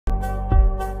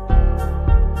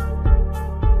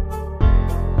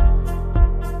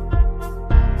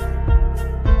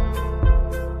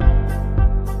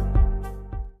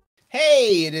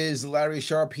Hey, it is Larry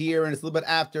Sharp here, and it's a little bit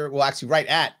after, well, actually right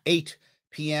at 8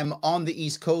 p.m. on the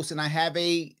East Coast, and I have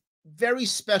a very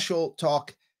special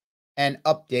talk and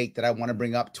update that I want to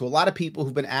bring up to a lot of people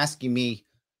who've been asking me,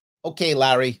 okay,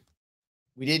 Larry,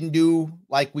 we didn't do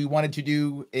like we wanted to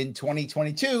do in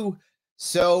 2022,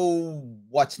 so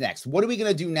what's next? What are we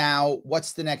going to do now?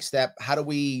 What's the next step? How do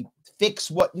we fix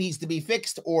what needs to be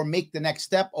fixed or make the next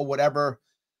step or whatever?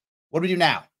 What do we do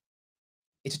now?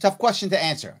 It's a tough question to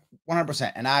answer,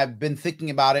 100%. And I've been thinking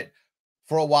about it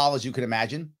for a while, as you can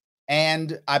imagine.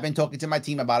 And I've been talking to my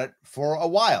team about it for a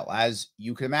while, as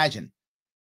you can imagine.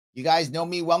 You guys know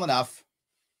me well enough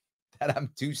that I'm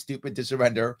too stupid to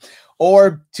surrender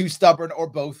or too stubborn or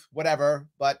both, whatever.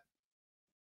 But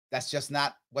that's just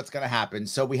not what's going to happen.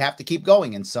 So we have to keep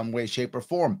going in some way, shape, or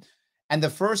form. And the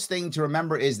first thing to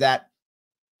remember is that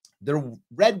the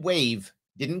red wave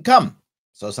didn't come.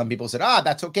 So some people said,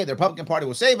 that's okay. The Republican Party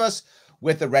will save us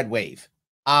with the red wave.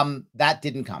 That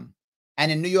didn't come.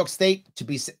 And in New York State, to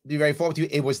be very forward to you,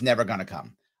 it was never going to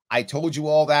come. I told you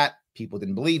all that. People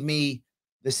didn't believe me.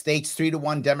 The state's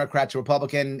 3-1 Democrat to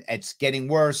Republican. It's getting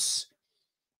worse.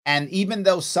 And even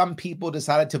though some people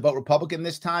decided to vote Republican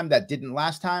this time, that didn't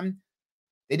last time,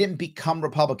 they didn't become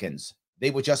Republicans.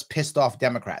 They were just pissed off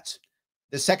Democrats.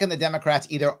 The second the Democrats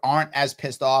either aren't as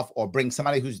pissed off or bring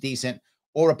somebody who's decent,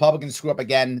 or Republicans screw up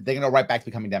again, they're going to go right back to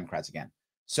becoming Democrats again.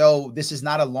 So this is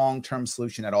not a long-term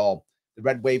solution at all. The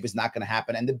red wave is not going to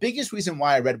happen. And the biggest reason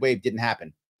why a red wave didn't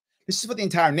happen, this is for the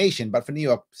entire nation, but for New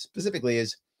York specifically,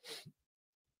 is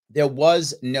there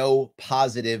was no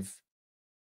positive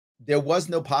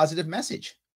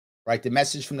message, right? The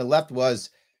message from the left was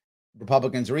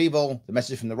Republicans are evil. The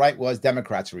message from the right was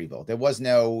Democrats are evil. There was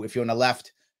no, if you're on the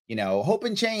left, hope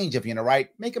and change. If you're on the right,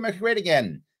 make America great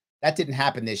again. That didn't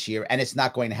happen this year, and it's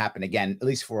not going to happen again, at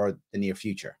least for the near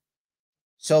future.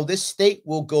 So this state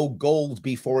will go gold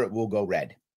before it will go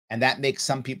red. And that makes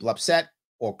some people upset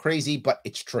or crazy, but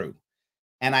it's true.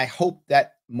 And I hope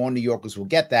that more New Yorkers will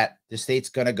get that. The state's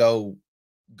going to go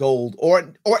gold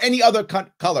or any other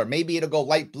color. Maybe it'll go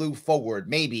light blue forward.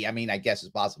 Maybe. I mean, I guess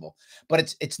it's possible.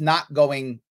 But it's not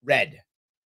going red.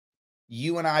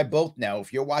 You and I both know,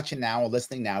 if you're watching now or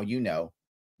listening now, you know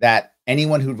that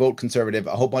anyone who'd vote conservative,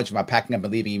 a whole bunch of them are packing up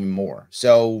and leaving even more.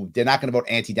 So they're not going to vote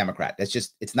anti-Democrat.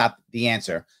 It's not the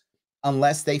answer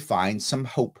unless they find some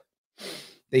hope.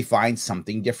 They find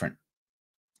something different.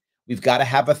 We've got to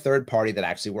have a third party that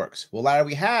actually works. Well, Larry,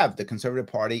 we have the Conservative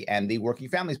Party and the Working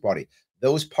Families Party.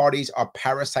 Those parties are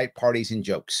parasite parties and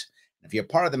jokes. If you're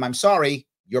part of them, I'm sorry,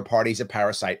 your party's a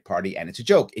parasite party and it's a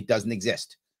joke. It doesn't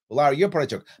exist. Well, Larry, you're part of a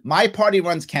joke. My party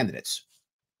runs candidates.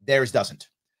 Theirs doesn't.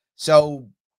 So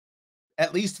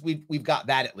at least we've got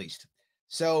that at least.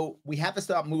 So we have to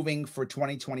start moving for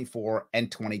 2024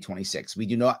 and 2026. We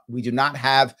do not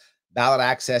have ballot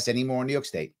access anymore in New York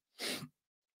State.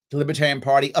 The Libertarian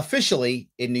Party officially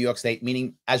in New York State,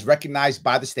 meaning as recognized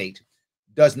by the state,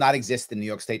 does not exist in New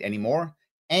York State anymore.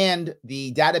 And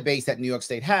the database that New York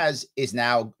State has is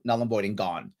now null and void and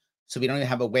gone. So we don't even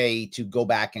have a way to go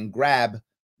back and grab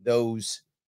those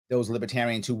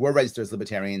libertarians who were registered as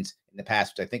libertarians in the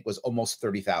past, which I think was almost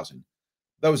 30,000.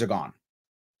 Those are gone.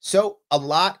 So a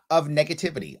lot of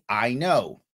negativity, I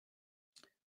know.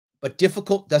 But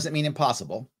difficult doesn't mean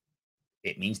impossible.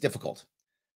 It means difficult.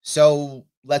 So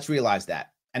let's realize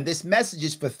that. And this message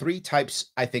is for three types,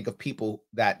 I think, of people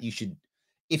that you should,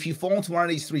 if you fall into one of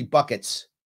these three buckets,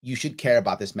 you should care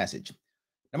about this message.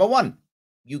 Number one,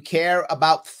 you care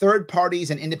about third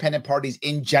parties and independent parties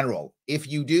in general. If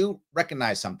you do,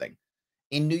 recognize something.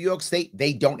 In New York State,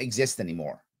 they don't exist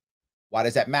anymore. Why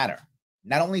does that matter?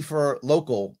 Not only for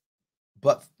local,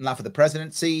 but not for the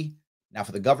presidency, not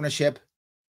for the governorship.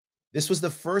 This was the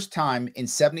first time in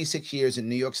 76 years in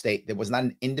New York State there was not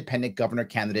an independent governor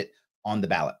candidate on the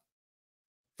ballot.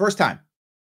 First time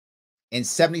in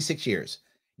 76 years,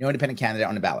 no independent candidate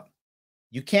on the ballot.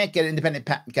 You can't get an independent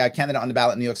candidate on the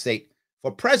ballot in New York State for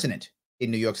president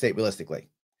in New York State, realistically.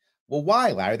 Well,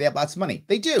 why, Larry? They have lots of money.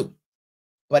 They do.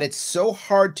 But it's so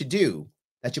hard to do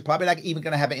that you're probably not even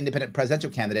going to have an independent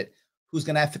presidential candidate who's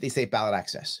going to have 50 state ballot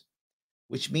access,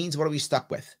 which means what are we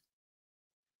stuck with?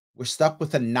 We're stuck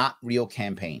with a not real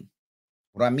campaign.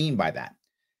 What do I mean by that?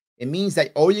 It means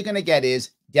that all you're going to get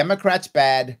is Democrats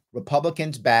bad,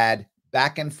 Republicans bad,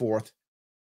 back and forth,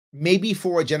 maybe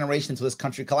for a generation until this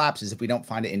country collapses if we don't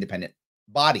find an independent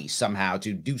body somehow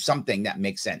to do something that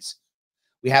makes sense.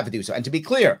 We have to do so. And to be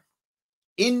clear,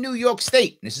 in New York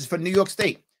State, this is for New York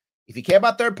State, if you care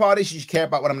about third parties, you should care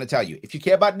about what I'm going to tell you. If you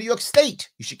care about New York State,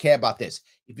 you should care about this.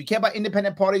 If you care about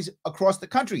independent parties across the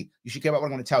country, you should care about what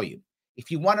I'm going to tell you.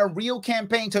 If you want a real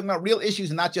campaign talking about real issues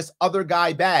and not just other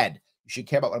guy bad, you should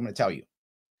care about what I'm going to tell you.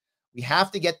 We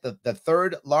have to get the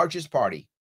third largest party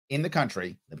in the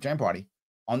country, Libertarian Party,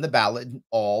 on the ballot in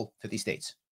all 50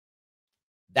 states.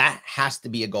 That has to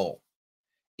be a goal.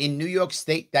 In New York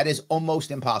State, that is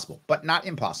almost impossible, but not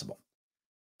impossible.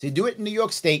 To do it in New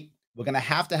York State, we're going to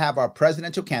have our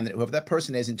presidential candidate, whoever that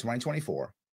person is in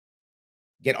 2024,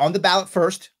 get on the ballot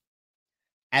first,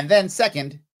 and then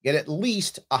second, get at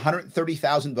least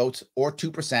 130,000 votes or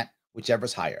 2%, whichever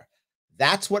is higher.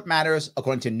 That's what matters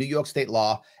according to New York State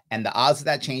law, and the odds of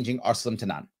that changing are slim to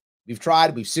none. We've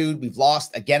tried, we've sued, we've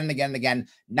lost again and again and again.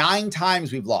 9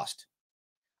 times we've lost.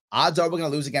 Odds are we're going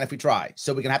to lose again if we try.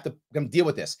 So we're going to deal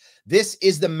with this. This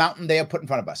is the mountain they have put in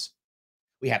front of us.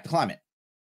 We have to climb it.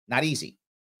 Not easy,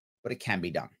 but it can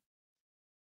be done.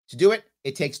 To do it,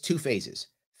 it takes 2 phases.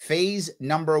 Phase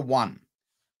number 1,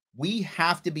 we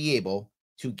have to be able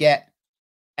to get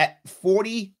at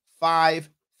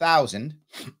 45,000,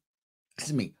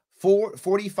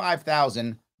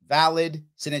 45,000 valid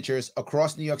signatures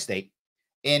across New York State,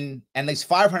 in at least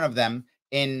 500 of them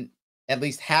in at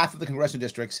least half of the congressional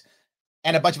districts,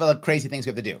 and a bunch of other crazy things we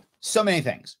have to do. So many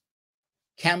things.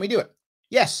 Can we do it?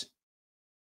 Yes.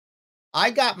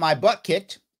 I got my butt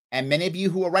kicked, and many of you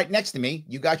who are right next to me,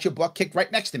 you got your butt kicked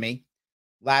right next to me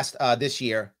this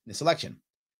year, this election.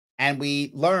 And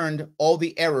we learned all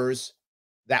the errors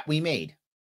that we made,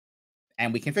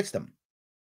 and we can fix them.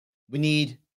 We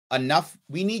need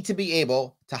to be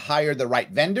able to hire the right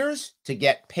vendors to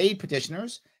get paid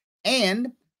petitioners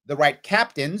and the right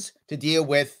captains to deal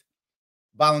with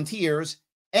volunteers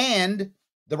and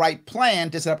the right plan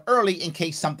to set up early in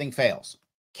case something fails.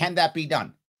 Can that be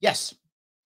done? Yes.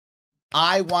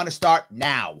 I want to start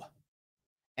now.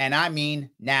 And I mean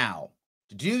now.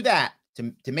 To do that,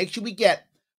 to make sure we get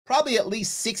probably at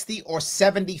least 60 or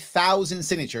 70,000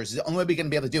 signatures, is the only way we're going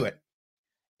to be able to do it,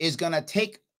 is going to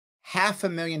take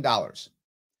 $500,000.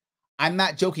 I'm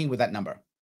not joking with that number.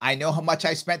 I know how much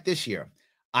I spent this year.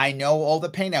 I know all the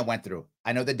pain I went through.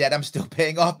 I know the debt I'm still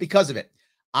paying off because of it.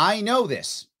 I know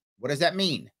this. What does that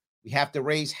mean? We have to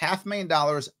raise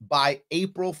 $500,000 by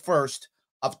April 1st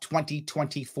of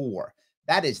 2024.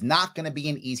 That is not going to be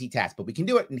an easy task, but we can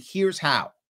do it. And here's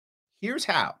how. Here's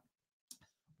how.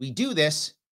 We do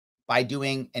this by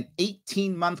doing an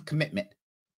 18-month commitment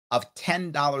of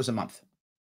 $10 a month.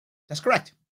 That's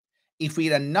correct. If we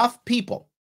had enough people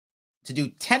to do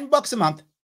 $10 a month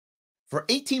for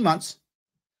 18 months,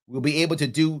 we'll be able to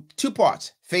do 2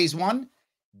 parts. Phase 1,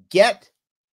 get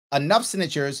enough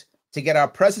signatures to get our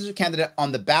presidential candidate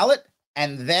on the ballot,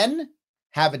 and then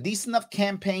have a decent enough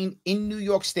campaign in New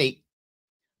York State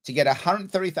to get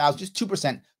 130,000, just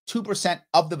 2%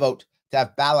 of the vote to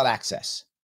have ballot access.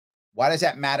 Why does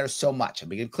that matter so much? I'll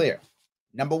make it clear.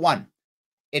 Number 1,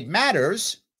 it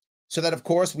matters so that, of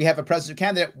course, we have a presidential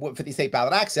candidate with 50 state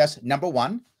ballot access. Number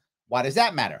 1, why does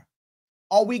that matter?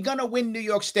 Are we going to win New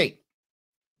York State?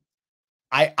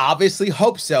 I obviously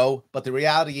hope so, but the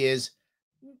reality is,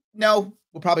 no,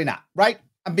 we're probably not, right?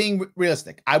 I'm being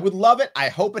realistic. I would love it. I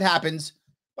hope it happens,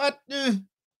 but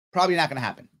probably not going to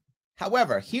happen.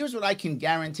 However, here's what I can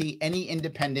guarantee any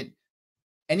independent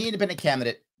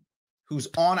candidate who's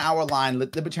on our line,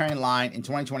 Libertarian line, in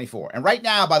 2024. And right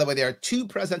now, by the way, there are 2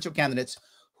 presidential candidates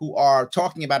who are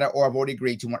talking about it or have already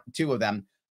agreed to 2 of them,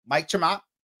 Mike Tremont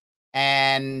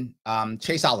and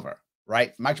Chase Oliver,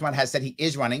 right? Mike Tremont has said he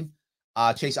is running.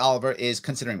 Chase Oliver is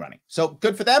considering running. So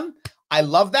good for them. I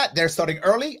love that. They're starting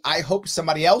early. I hope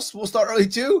somebody else will start early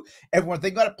too. Everyone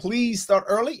think about it. Please start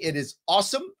early. It is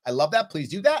awesome. I love that. Please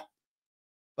do that.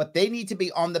 But they need to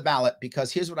be on the ballot,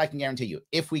 because here's what I can guarantee you.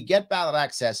 If we get ballot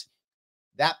access,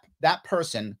 that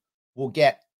person will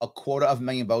get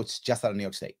 250,000 votes just out of New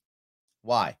York State.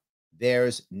 Why?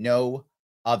 There's no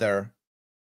other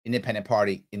independent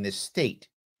party in this state.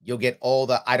 You'll get all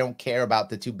the I don't care about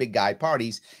the 2 big guy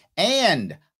parties.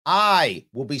 And I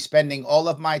will be spending all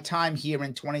of my time here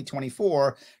in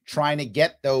 2024 trying to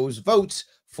get those votes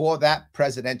for that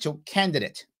presidential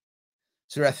candidate.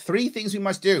 So there are 3 things we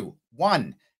must do.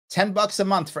 1, $10 a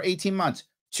month for 18 months.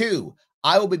 2,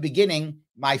 I will be beginning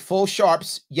my full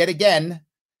sharps yet again.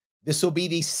 This will be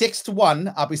the 6th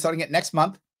one. I'll be starting it next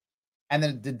month. And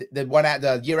then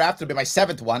the year after will be my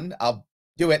 7th one. I'll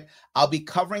do it. I'll be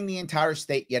covering the entire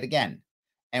state yet again.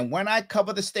 And when I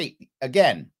cover the state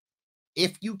again,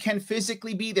 if you can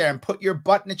physically be there and put your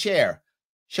butt in a chair,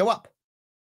 show up.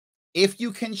 If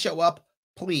you can show up,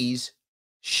 please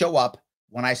show up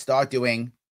when I start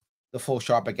doing the full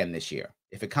sharp again this year.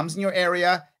 If it comes in your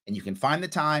area and you can find the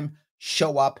time,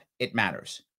 show up. It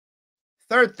matters.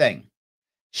 3rd thing,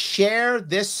 share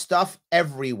this stuff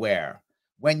everywhere.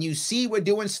 When you see we're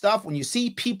doing stuff, when you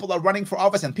see people are running for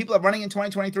office and people are running in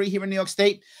 2023 here in New York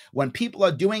State, when people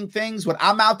are doing things, when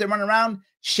I'm out there running around,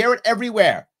 share it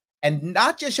everywhere. And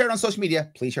not just share it on social media.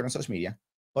 Please share it on social media,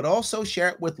 but also share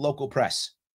it with local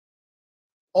press.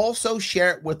 Also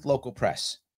share it with local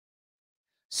press.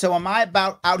 So am I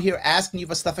out here asking you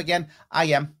for stuff again? I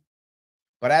am.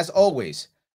 But as always,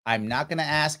 I'm not going to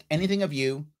ask anything of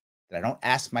you that I don't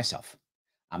ask myself.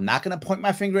 I'm not going to point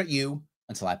my finger at you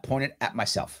until I point it at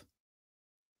myself.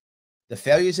 The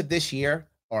failures of this year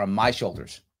are on my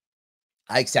shoulders.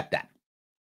 I accept that.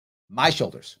 My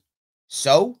shoulders.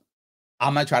 So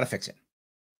I'm going to try to fix it.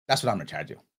 That's what I'm going to try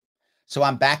to do. So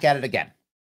I'm back at it again.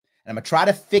 And I'm going to try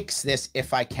to fix this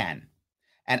if I can.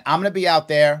 And I'm going to be out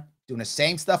there doing the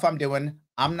same stuff I'm doing.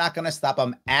 I'm not going to stop.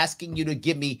 I'm asking you to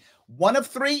give me one of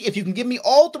three. If you can give me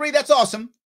all three, that's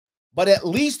awesome. But at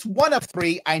least one of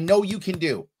three, I know you can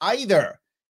do. Either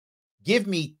give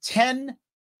me $10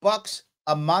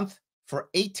 a month for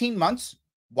 18 months.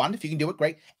 One, if you can do it,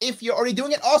 great. If you're already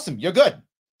doing it, awesome. You're good.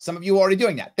 Some of you are already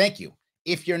doing that. Thank you.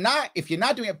 If you're not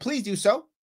doing it, please do so.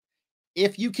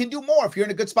 If you can do more, if you're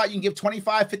in a good spot, you can give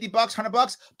 25, 50 bucks, 100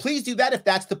 bucks. Please do that if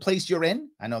that's the place you're in.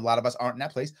 I know a lot of us aren't in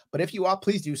that place, but if you are,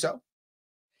 please do so.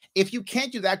 If you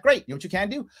can't do that, great. You know what you can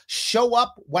do? Show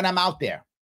up when I'm out there.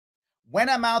 When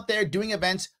I'm out there doing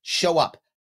events, show up.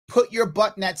 Put your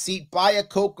butt in that seat, buy a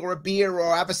Coke or a beer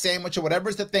or have a sandwich or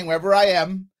whatever's the thing, wherever I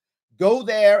am. Go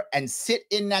there and sit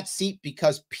in that seat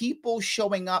because people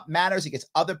showing up matters. It gets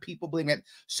other people believing it.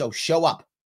 So show up.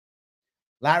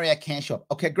 Larry, I can't show up.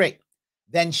 Okay, great.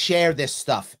 Then share this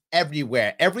stuff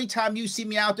everywhere. Every time you see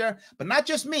me out there, but not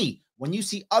just me, when you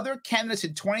see other candidates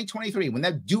in 2023, when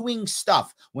they're doing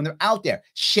stuff, when they're out there,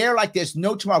 share like there's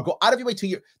no tomorrow. Go out of your way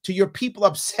to your people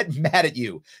upset and mad at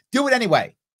you. Do it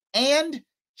anyway. And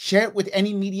share it with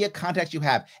any media contacts you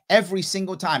have every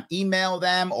single time. Email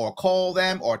them or call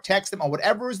them or text them or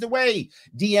whatever is the way.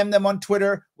 DM them on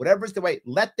Twitter, whatever is the way.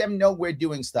 Let them know we're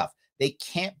doing stuff. They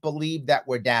can't believe that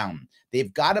we're down.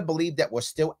 They've got to believe that we're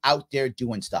still out there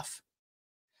doing stuff.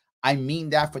 I mean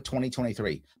that for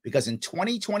 2023, because in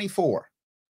 2024,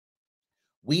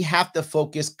 we have to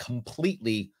focus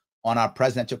completely on our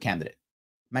presidential candidate.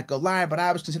 I might go, Larry, but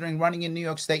I was considering running in New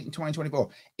York State in 2024.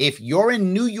 If you're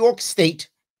in New York State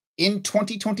in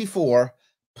 2024,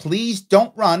 please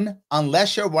don't run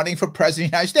unless you're running for president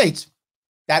of the United States.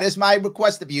 That is my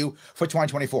request of you for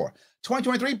 2024.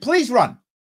 2023, please run.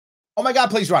 Oh my God,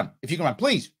 please run. If you can run,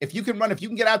 please. If you can run, if you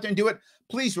can get out there and do it,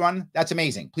 please run. That's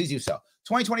amazing. Please do so.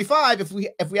 2025, if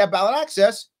we have ballot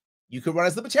access, you can run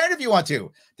as Libertarian if you want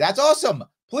to. That's awesome.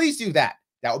 Please do that.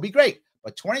 That would be great.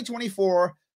 But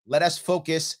 2024, let us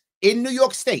focus in New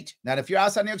York State. Now, if you're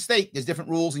outside New York State, there's different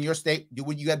rules in your state. Do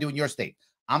what you got to do in your state.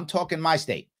 I'm talking my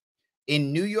state.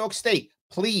 In New York State,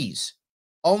 please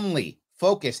only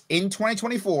focus in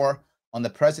 2024 on the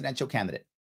presidential candidate,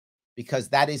 because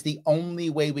that is the only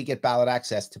way we get ballot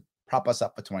access to prop us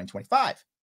up for 2025.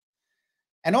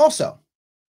 And also,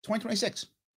 2026.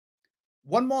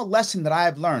 One more lesson that I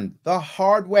have learned the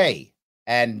hard way,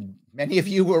 and many of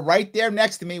you were right there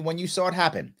next to me when you saw it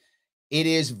happen. It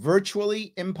is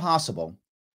virtually impossible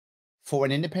for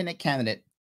an independent candidate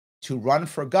to run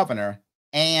for governor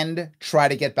and try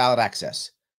to get ballot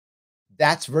access.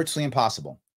 That's virtually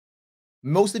impossible.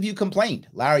 Most of you complained,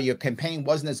 Larry, your campaign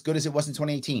wasn't as good as it was in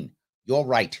 2018. You're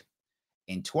right.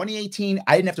 In 2018,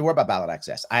 I didn't have to worry about ballot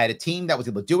access. I had a team that was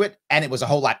able to do it, and it was a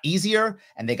whole lot easier,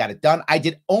 and they got it done. I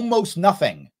did almost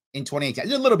nothing in 2018. I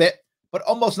did a little bit, but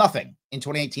almost nothing in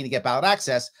 2018 to get ballot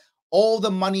access. All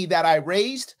the money that I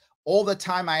raised, all the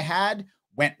time I had,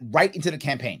 went right into the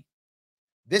campaign.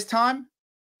 This time,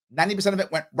 90% of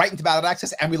it went right into ballot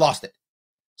access, and we lost it.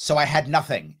 So I had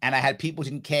nothing, and I had people who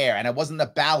didn't care, and I wasn't on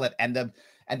the ballot, and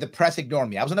the press ignored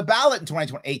me. I was on the ballot in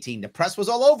 2018. The press was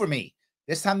all over me.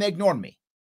 This time they ignored me.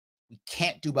 We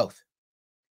can't do both.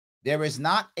 There is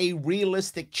not a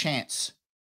realistic chance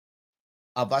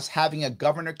of us having a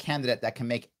governor candidate that can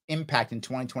make impact in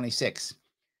 2026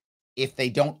 if they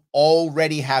don't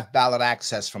already have ballot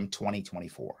access from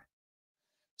 2024.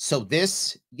 So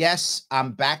this, yes,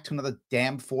 I'm back to another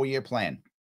damn 4-year plan.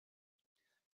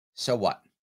 So what?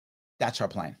 That's our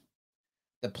plan.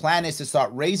 The plan is to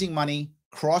start raising money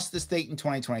across the state in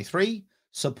 2023,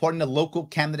 supporting the local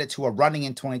candidates who are running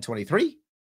in 2023.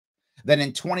 Then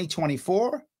in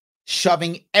 2024,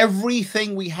 shoving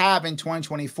everything we have in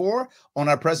 2024 on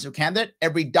our presidential candidate,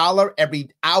 every dollar, every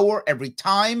hour, every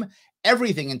time,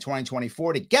 everything in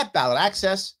 2024 to get ballot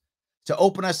access, to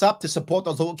open us up to support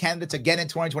those local candidates again in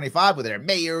 2025, whether they're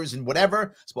mayors and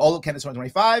whatever, so all local candidates in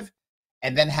 2025,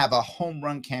 and then have a home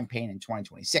run campaign in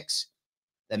 2026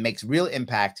 that makes real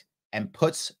impact and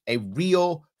puts a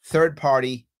real third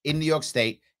party in New York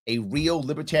State, a real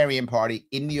Libertarian party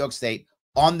in New York State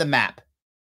on the map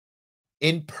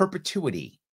in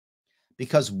perpetuity.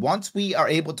 Because once we are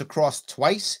able to cross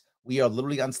twice, we are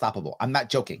literally unstoppable. I'm not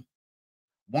joking.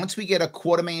 Once we get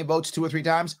 250,000 votes 2 or 3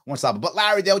 times, we're unstoppable. But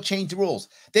Larry, they'll change the rules.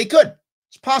 They could.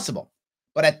 It's possible.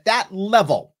 But at that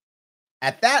level,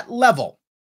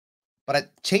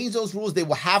 change those rules, they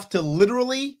will have to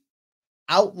literally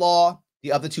outlaw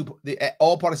the other two,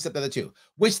 all parties except the other two,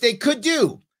 which they could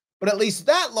do. But at least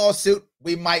that lawsuit,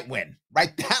 we might win,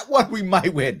 right? That one we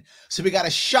might win. So we got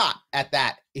a shot at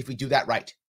that if we do that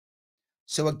right.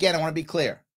 So again, I want to be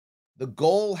clear. The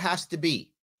goal has to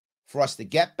be for us to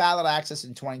get ballot access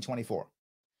in 2024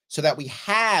 so that we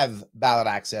have ballot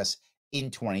access in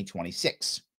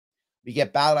 2026. We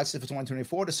get ballot access for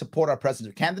 2024 to support our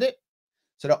presidential candidate,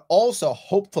 so that also,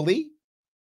 hopefully,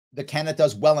 the candidate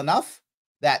does well enough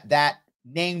that that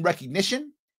name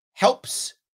recognition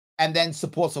helps and then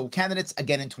supports those candidates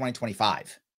again in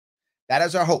 2025. That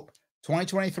is our hope.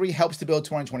 2023 helps to build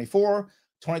 2024.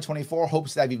 2024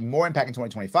 hopes to have even more impact in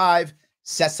 2025,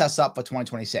 sets us up for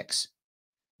 2026.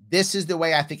 This is the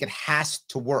way I think it has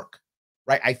to work,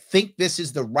 right? I think this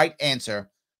is the right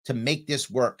answer to make this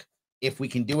work. If we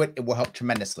can do it, it will help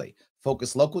tremendously.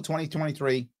 Focus local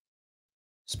 2023,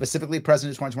 specifically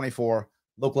president 2024,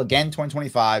 local again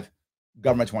 2025,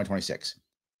 government 2026.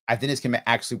 I think this can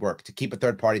actually work to keep a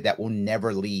third party that will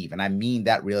never leave. And I mean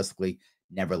that realistically,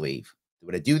 never leave.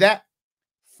 To do that,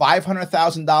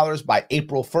 $500,000 by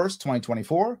April 1st,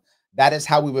 2024. That is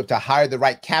how we have to hire the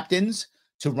right captains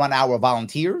to run our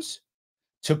volunteers,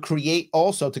 to create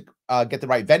also to get the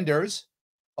right vendors,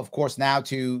 of course, now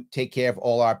to take care of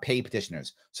all our paid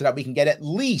petitioners so that we can get at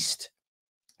least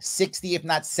 60, if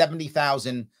not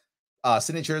 70,000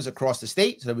 signatures across the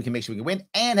state so that we can make sure we can win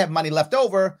and have money left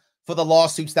over for the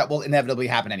lawsuits that will inevitably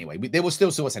happen anyway. They will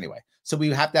still sue us anyway. So we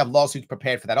have to have lawsuits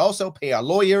prepared for that also, pay our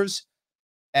lawyers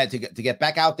and to get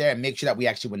back out there and make sure that we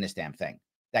actually win this damn thing.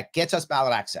 That gets us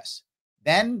ballot access.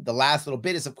 Then the last little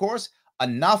bit is, of course,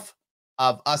 enough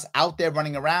of us out there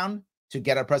running around to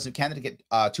get our president candidate to get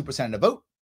 2% of the vote.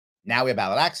 Now we have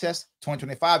ballot access.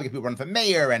 2025, we get people running for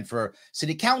mayor and for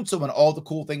city council and all the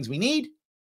cool things we need.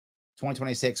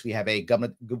 2026, we have a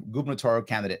gubernatorial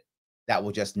candidate that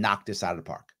will just knock this out of the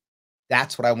park.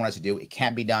 That's what I want us to do. It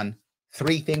can be done.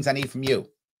 3 things I need from you.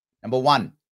 Number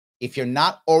 1, if you're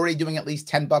not already doing at least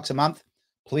 $10 a month,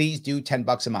 please do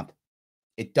 $10 a month.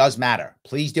 It does matter.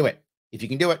 Please do it. If you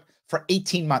can do it for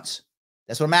 18 months.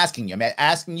 That's what I'm asking you. I'm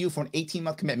asking you for an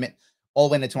 18-month commitment all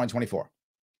the way into 2024.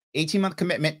 18-month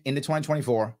commitment into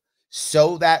 2024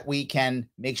 so that we can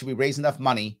make sure we raise enough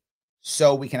money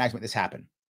so we can actually make this happen.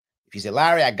 If you say,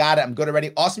 Larry, I got it, I'm good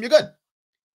already, awesome, you're good.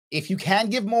 If you can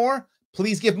give more,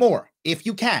 please give more. If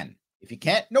you can. If you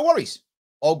can't, no worries.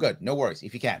 All good, no worries,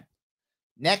 if you can.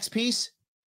 Next piece,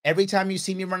 every time you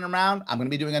see me running around, I'm going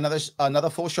to be doing another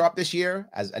full show up this year,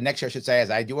 next year I should say, as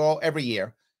I do every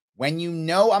year. When you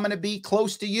know I'm going to be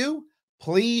close to you,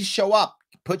 please show up.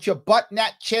 Put your butt in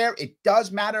that chair. It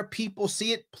does matter. People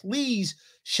see it. Please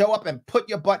show up and put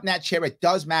your butt in that chair. It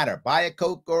does matter. Buy a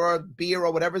Coke or a beer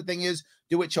or whatever the thing is.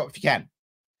 Do it. Show up if you can.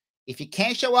 If you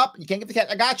can't show up, you can't get the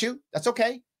cat. I got you. That's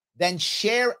okay. Then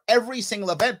share every single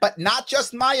event, but not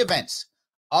just my events.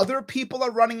 Other people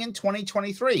are running in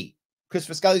 2023. Chris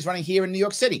Fiscali's running here in New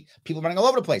York City. People running all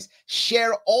over the place.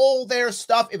 Share all their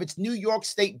stuff. If it's New York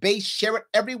State based, share it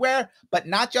everywhere, but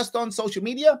not just on social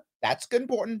media. That's good,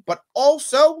 important, but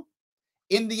also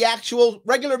in the actual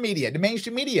regular media, the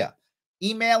mainstream media.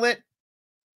 Email it,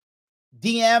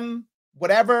 DM,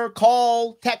 whatever,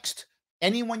 call, text,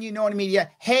 anyone you know in the media.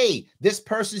 Hey, this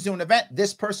person's doing an event.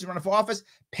 This person's running for office.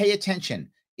 Pay attention.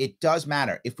 It does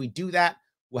matter. If we do that,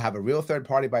 we'll have a real third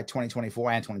party by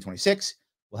 2024 and 2026.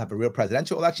 We'll have a real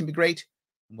presidential election, be great.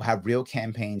 We'll have real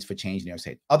campaigns for change in New York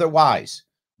State. Otherwise,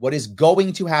 what is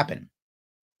going to happen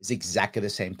is exactly the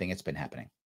same thing that's been happening.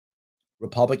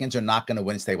 Republicans are not going to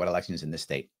win statewide elections in this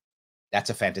state. That's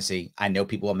a fantasy. I know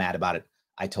people are mad about it.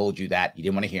 I told you that. You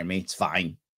didn't want to hear me. It's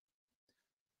fine.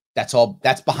 That's all.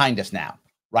 That's behind us now,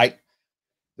 right?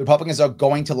 The Republicans are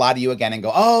going to lie to you again and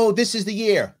go, oh, this is the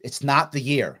year. It's not the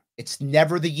year. It's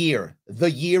never the year.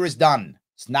 The year is done.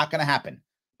 It's not going to happen.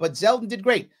 But Zeldin did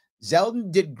great.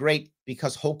 Zeldin did great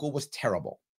because Hochul was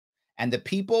terrible. And the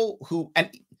people who, and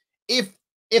if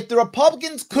the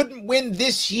Republicans couldn't win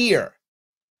this year,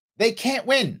 they can't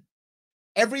win.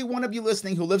 Every one of you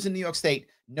listening who lives in New York State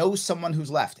knows someone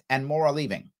who's left, and more are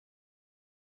leaving.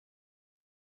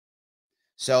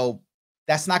 So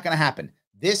that's not going to happen.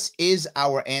 This is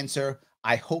our answer.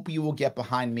 I hope you will get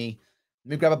behind me. Let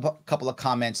me grab a couple of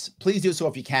comments. Please do so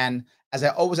if you can. As I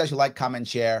always ask you, like, comment,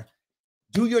 share.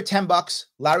 Do your 10 bucks,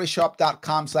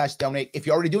 LarrySharpe.com/donate. If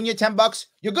you're already doing your 10 bucks,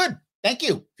 you're good. Thank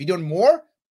you. If you're doing more,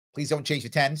 please don't change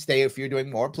your 10. Stay if you're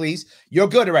doing more, please. You're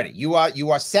good already. You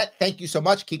are set. Thank you so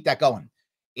much. Keep that going.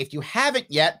 If you haven't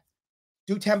yet,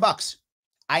 do 10 bucks.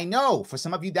 I know for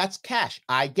some of you that's cash.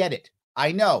 I get it.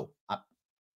 I know. I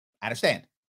understand.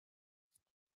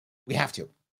 We have to.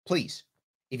 Please.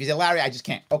 If you say, Larry, I just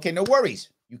can't. Okay, no worries.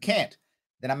 You can't.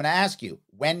 Then I'm going to ask you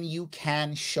when you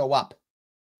can show up.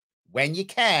 When you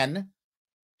can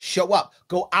show up.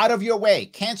 Go out of your way.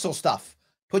 Cancel stuff.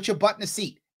 Put your butt in a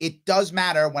seat. It does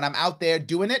matter when I'm out there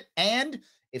doing it. And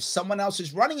if someone else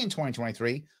is running in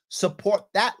 2023, support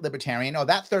that Libertarian or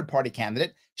that third-party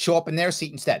candidate. Show up in their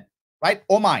seat instead. Right?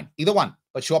 Or mine. Either one.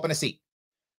 But show up in a seat.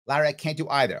 Larry, I can't do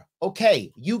either.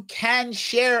 Okay, you can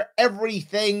share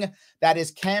everything that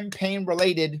is campaign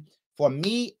related for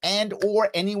me and or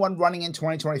anyone running in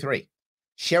 2023.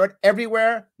 Share it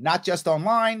everywhere, not just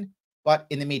online, but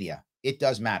in the media. It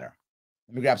does matter.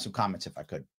 Let me grab some comments if I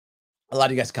could. A lot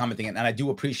of you guys commenting, and I do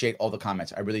appreciate all the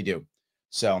comments. I really do.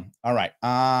 So, all right.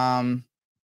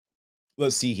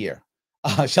 Let's see here.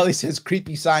 Shelly says,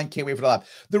 creepy sign, can't wait for the live.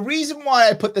 The reason why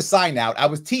I put the sign out, I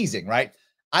was teasing, right?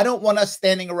 I don't want us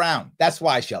standing around. That's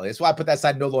why, Shelly. That's why I put that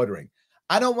sign, no loitering.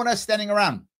 I don't want us standing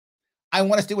around. I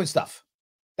want us doing stuff.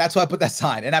 That's why I put that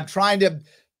sign. And I'm trying to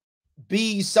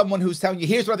be someone who's telling you,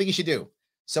 here's what I think you should do.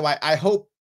 So I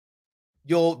hope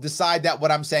you'll decide that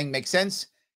what I'm saying makes sense.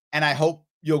 And I hope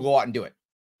you'll go out and do it.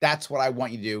 That's what I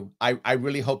want you to do. I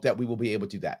really hope that we will be able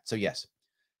to do that. So yes.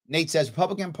 Nate says,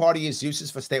 Republican Party is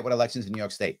useless for statewide elections in New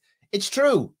York State. It's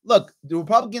true. Look, the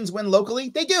Republicans win locally.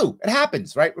 They do. It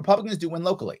happens, right? Republicans do win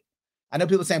locally. I know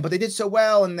people are saying, but they did so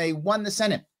well and they won the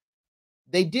Senate.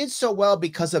 They did so well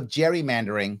because of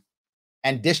gerrymandering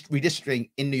and redistricting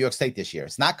in New York State this year.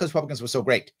 It's not because Republicans were so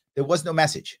great. There was no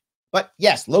message. But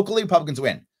yes, locally, Republicans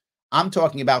win. I'm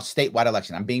talking about statewide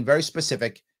election. I'm being very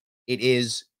specific. It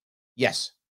is,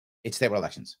 yes, it's statewide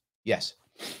elections. Yes.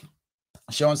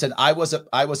 Sean said, I was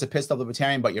a pissed off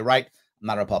Libertarian, but you're right. I'm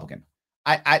not a Republican.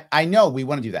 I know we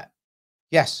want to do that.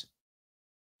 Yes.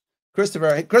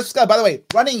 Christopher, by the way,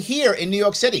 running here in New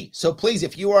York City. So please,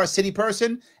 if you are a city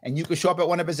person and you can show up at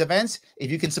one of his events,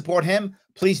 if you can support him,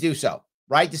 please do so.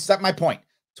 Right? This is my point.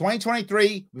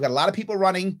 2023, we've got a lot of people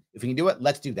running. If we can do it,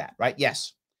 let's do that. Right?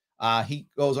 Yes. He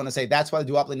goes on to say, that's why the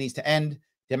duopoly needs to end.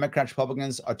 Democrats,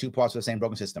 Republicans are two parts of the same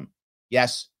broken system.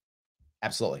 Yes,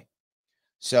 absolutely.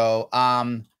 So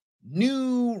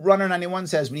new runner 91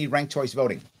 says we need ranked choice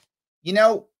voting. You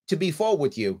know, to be forward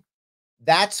with you,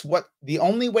 that's what the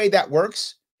only way that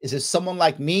works is if someone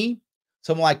like me,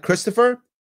 someone like Christopher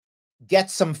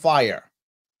gets some fire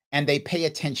and they pay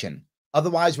attention.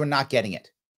 Otherwise, we're not getting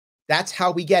it. That's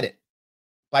how we get it,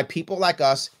 by people like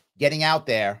us getting out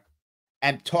there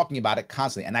and talking about it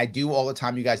constantly. And I do all the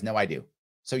time. You guys know I do.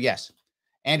 So yes.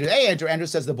 Andrew, hey, Andrew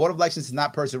says the Board of Elections has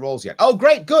not purged the rolls yet. Oh,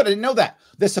 great. Good. I didn't know that.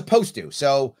 They're supposed to.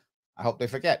 So I hope they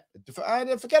forget. I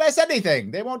didn't forget I said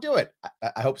anything. They won't do it.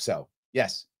 I hope so.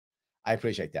 Yes. I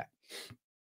appreciate that.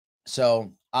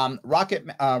 So Rocket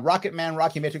Man,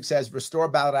 Rocky Matrix says, restore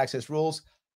ballot access rules.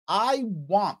 I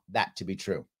want that to be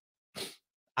true.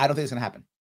 I don't think it's going to happen.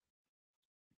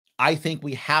 I think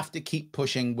we have to keep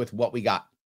pushing with what we got.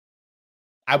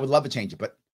 I would love to change it,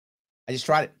 but I just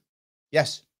tried it.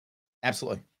 Yes,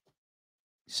 absolutely.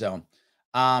 So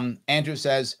Andrew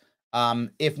says,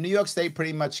 if New York State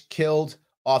pretty much killed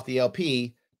off the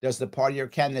LP, does the party or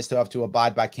candidate still have to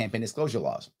abide by campaign disclosure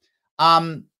laws?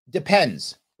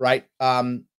 Depends, right?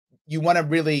 You want to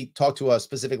really talk to a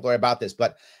specific lawyer about this,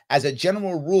 but as a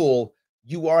general rule,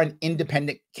 you are an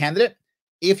independent candidate.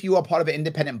 If you are part of an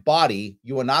independent body,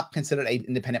 you are not considered an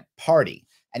independent party.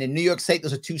 And in New York State,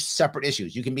 those are two separate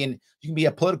issues. You can be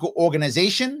a political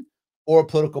organization or a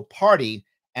political party,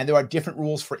 and there are different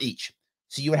rules for each.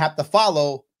 So you would have to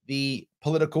follow the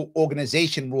political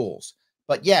organization rules.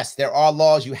 But yes, there are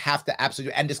laws you have to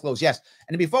absolutely and disclose. Yes.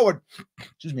 And to be forward,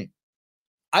 excuse me,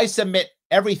 I submit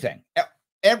everything.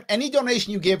 Any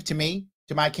donation you give to me,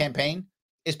 to my campaign,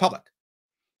 is public.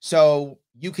 So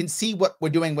you can see what we're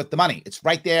doing with the money. It's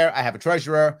right there. I have a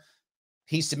treasurer.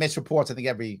 He submits reports, I think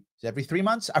every 3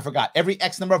 months. I forgot. Every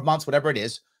X number of months, whatever it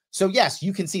is. So yes,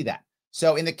 you can see that.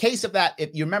 So in the case of that, if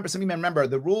you remember, some of you may remember,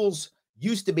 the rules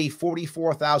used to be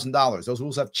 $44,000. Those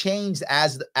rules have changed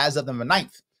as of the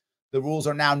 9th. The rules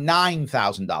are now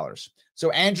 $9,000.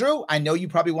 So Andrew, I know you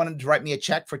probably wanted to write me a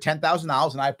check for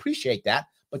 $10,000, and I appreciate that,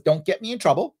 but don't get me in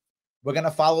trouble. We're going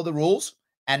to follow the rules,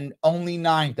 and only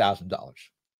 $9,000.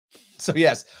 So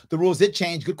yes, the rules did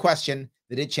change. Good question.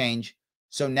 They did change.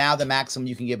 So now the maximum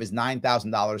you can give is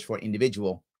 $9,000 for an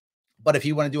individual. But if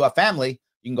you want to do a family,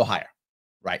 you can go higher,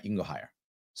 right? You can go higher.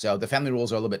 So the family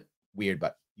rules are a little bit weird,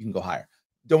 but you can go higher.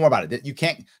 Don't worry about it. You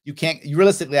can't,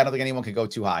 realistically, I don't think anyone can go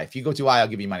too high. If you go too high, I'll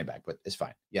give you money back, but it's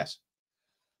fine. Yes.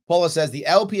 Paula says the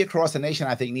LP across the nation,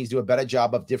 I think, needs to do a better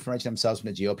job of differentiating themselves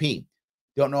from the GOP.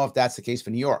 Don't know if that's the case for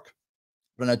New York.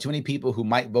 I don't know too many people who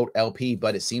might vote LP,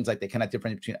 but it seems like they cannot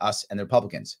differentiate between us and the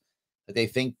Republicans. That they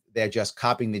think they're just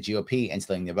copying the GOP and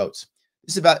stealing their votes.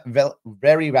 This is a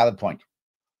very valid point.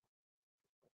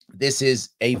 This is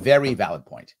a very valid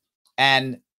point.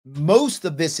 And most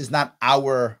of this is not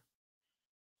our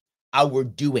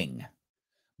doing.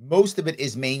 Most of it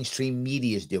is mainstream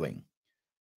media's doing.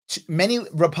 Many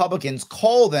Republicans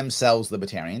call themselves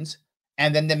libertarians,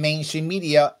 and then the mainstream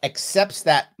media accepts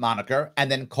that moniker and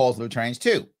then calls libertarians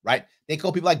too, right? They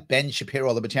call people like Ben Shapiro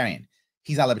a libertarian.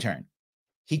 He's not libertarian.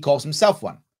 He calls himself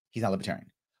one. He's not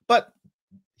libertarian. But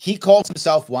he calls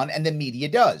himself one, and the media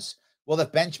does. Well,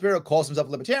 if Ben Shapiro calls himself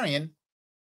a libertarian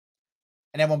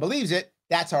and everyone believes it,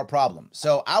 that's our problem.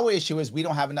 So our issue is we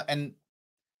don't have enough. And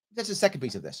that's the second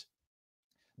piece of this.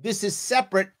 This is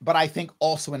separate, but I think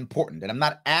also important. And I'm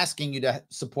not asking you to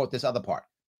support this other part.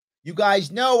 You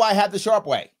guys know I have the sharp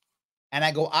way, and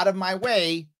I go out of my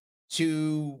way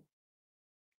to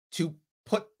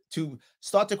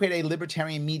start to create a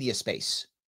libertarian media space,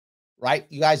 right?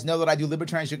 You guys know that I do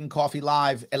Libertarians Drinking Coffee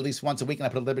live at least once a week, and I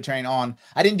put a libertarian on.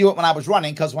 I didn't do it when I was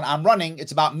running, because when I'm running,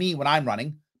 it's about me when I'm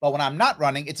running. But when I'm not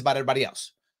running, it's about everybody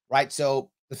else, right? So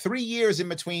the 3 years in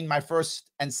between my first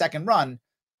and second run,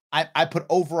 I put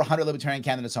over 100 libertarian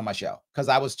candidates on my show because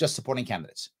I was just supporting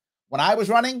candidates. When I was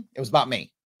running, it was about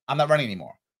me. I'm not running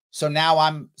anymore. So now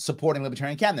I'm supporting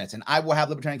libertarian candidates, and I will have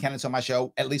libertarian candidates on my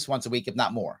show at least once a week, if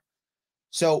not more.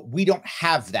 So we don't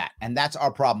have that. And that's our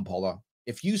problem, Paula.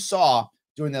 If you saw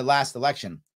during the last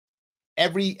election,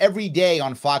 every day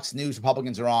on Fox News,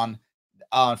 Republicans are on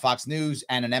Fox News,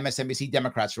 and on MSNBC,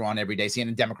 Democrats are on every day.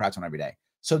 CNN Democrats on every day.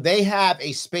 So they have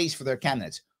a space for their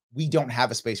candidates. We don't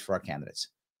have a space for our candidates.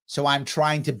 So I'm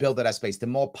trying to build that space. The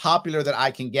more popular that I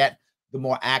can get, the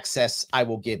more access I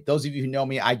will give. Those of you who know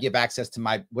me, I give access to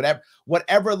my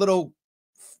whatever little,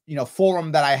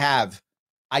 forum that I have.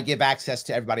 I give access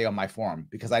to everybody on my forum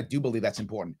because I do believe that's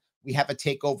important. We have to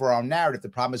take over our narrative. The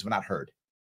problem is we're not heard.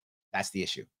 That's the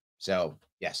issue. So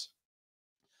yes.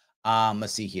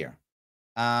 Let's see here.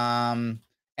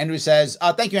 Andrew says,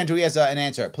 thank you, Andrew. He has an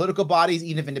answer. Political bodies,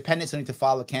 even if independent, still need to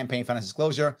follow campaign finance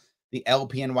disclosure. The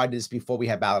LPNY did this before we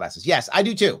had ballot access. Yes, I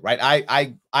do too, right?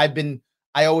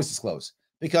 I always disclose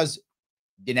because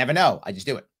you never know. I just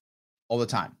do it all the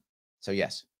time. So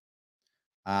yes.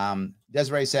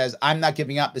 Desiree says, I'm not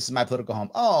giving up. This is my political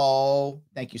home. Oh,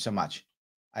 thank you so much.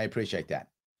 I appreciate that.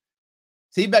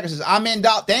 Steve Becker says, I'm in.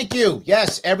 Thank you.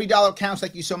 Yes, every dollar counts.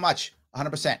 Thank you so much.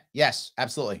 100%. Yes,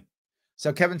 absolutely.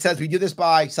 So Kevin says, we do this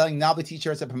by selling novelty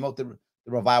t-shirts that promote the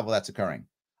revival that's occurring.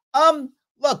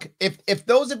 Look, if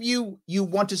those of you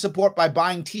want to support by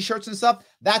buying t-shirts and stuff,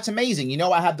 that's amazing.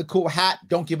 I have the cool hat,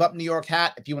 Don't Give Up New York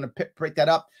hat. If you want to pick that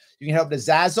up, you can head over to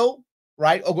Zazzle,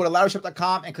 right? Or go to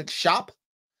LarrySharp.com and click shop.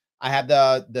 I have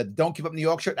the Don't Give Up New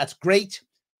York shirt. That's great.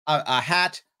 A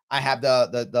hat. I have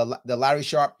the Larry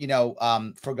Sharp,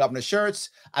 for governor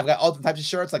shirts. I've got all different types of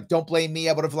shirts, like Don't Blame Me,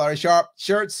 I voted for Larry Sharp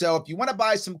shirts. So if you want to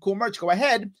buy some cool merch, go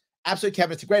ahead. Absolutely,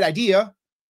 Kevin. It's a great idea.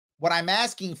 What I'm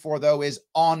asking for, though, is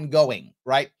ongoing,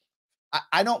 right?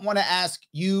 I don't want to ask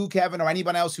you, Kevin, or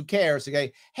anyone else who cares to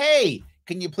say, hey,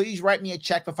 can you please write me a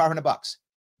check for $500?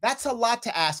 That's a lot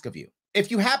to ask of you. If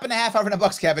you happen to have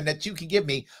 $500, Kevin, that you can give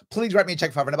me, please write me a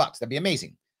check for $500. That'd be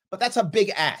amazing. But that's a big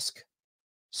ask.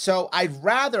 So I'd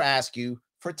rather ask you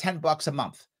for $10 a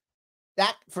month.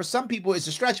 That, for some people, is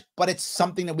a stretch, but it's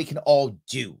something that we can all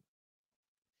do.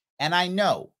 And I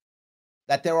know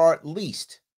that there are at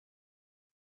least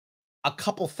a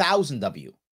couple thousand of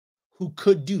you who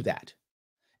could do that.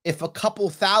 If a couple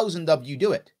thousand of you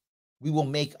do it, we will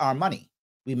make our money.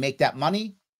 We make that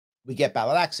money, we get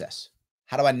ballot access.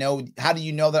 How do I know? How do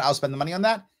you know that I'll spend the money on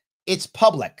that? It's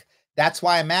public. That's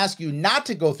why I'm asking you not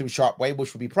to go through Sharpway,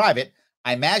 which will be private.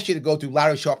 I'm asking you to go through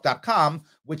LarrySharp.com,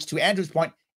 which, to Andrew's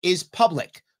point, is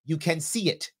public. You can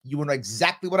see it. You will know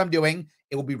exactly what I'm doing.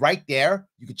 It will be right there.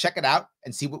 You can check it out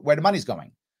and see where the money's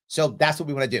going. So that's what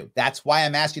we want to do. That's why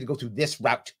I'm asking you to go through this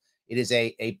route. It is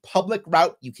a public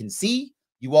route you can see.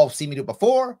 You all see me do it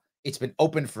before. It's been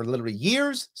open for literally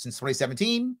years, since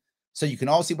 2017. So you can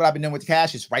all see what I've been doing with the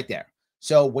cash. It's right there.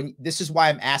 So this is why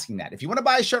I'm asking that. If you want to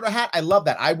buy a shirt or hat, I love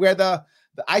that.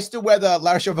 I still wear the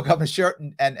Larry Sharp Governor shirt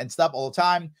and stuff all the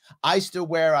time. I still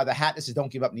wear the hat that says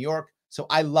Don't Give Up New York. So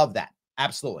I love that.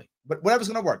 Absolutely. But whatever's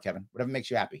going to work, Kevin. Whatever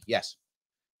makes you happy. Yes.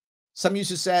 Some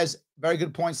user says, very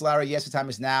good points, Larry. Yes, the time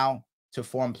is now to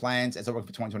form plans as I work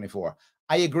for 2024.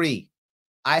 I agree.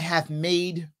 I have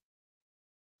made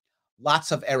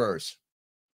lots of errors.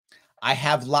 I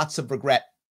have lots of regret.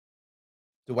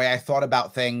 The way I thought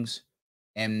about things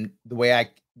and the way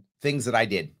things that I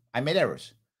did. I made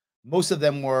errors. Most of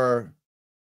them were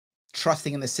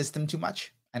trusting in the system too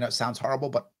much. I know it sounds horrible,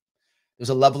 but there's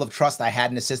a level of trust I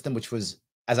had in the system, which was,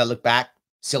 as I look back,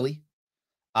 silly.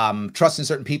 Trust in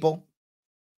certain people.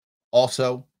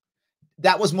 Also,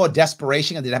 that was more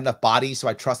desperation. I didn't have enough bodies, so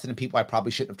I trusted in people I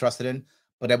probably shouldn't have trusted in.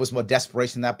 But there was more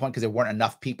desperation at that point because there weren't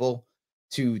enough people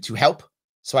to help.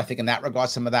 So I think in that regard,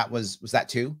 some of that was that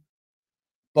too.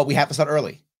 But we have to start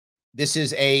early. This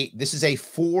is a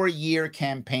 4-year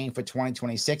campaign for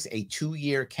 2026, a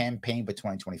 2-year campaign for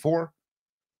 2024.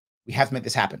 We have to make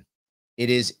this happen. It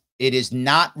is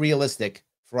not realistic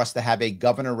for us to have a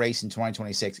governor race in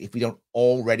 2026 if we don't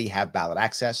already have ballot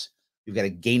access. We've got to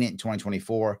gain it in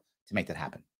 2024 to make that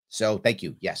happen. So thank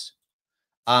you. Yes.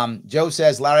 Joe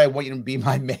says, Larry, I want you to be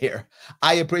my mayor.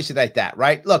 I appreciate that,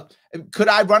 right? Look, could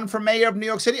I run for mayor of New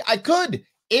York City? I could.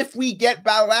 If we get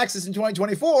ballot access in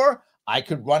 2024, I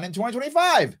could run in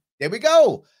 2025. There we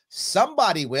go.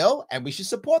 Somebody will, and we should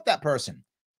support that person,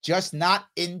 just not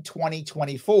in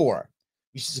 2024.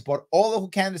 We should support all local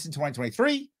candidates in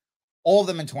 2023, all of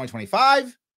them in 2025,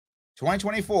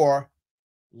 2024,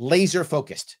 laser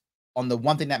focused on the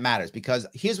one thing that matters. Because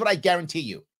here's what I guarantee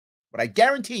you.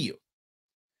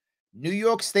 New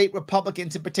York State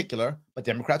Republicans in particular, but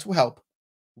Democrats will help,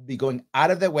 will be going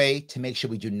out of their way to make sure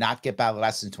we do not get ballot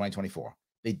access in 2024.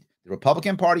 The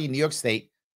Republican Party in New York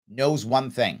State knows one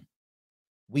thing.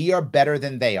 We are better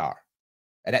than they are.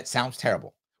 And that sounds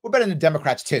terrible. We're better than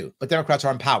Democrats too, but Democrats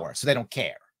are in power, so they don't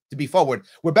care. To be forward,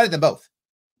 we're better than both.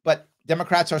 But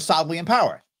Democrats are solidly in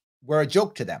power. We're a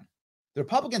joke to them. The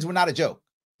Republicans were not a joke.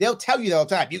 They'll tell you the whole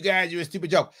time, you guys, you're a stupid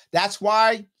joke. That's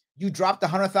why you dropped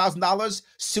 $100,000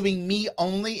 suing me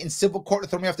only in civil court to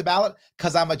throw me off the ballot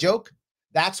because I'm a joke.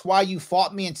 That's why you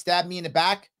fought me and stabbed me in the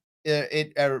back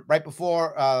right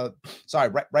before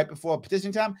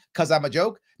petitioning time because I'm a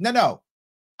joke. No,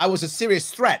 I was a serious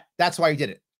threat. That's why you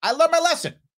did it. I learned my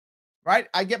lesson, right?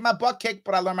 I get my butt kicked,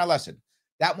 but I learned my lesson.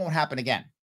 That won't happen again.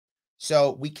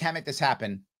 So we can make this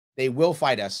happen. They will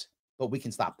fight us, but we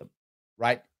can stop them,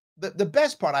 right? The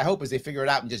best part, I hope, is they figure it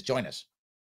out and just join us.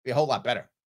 Be a whole lot better.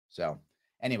 So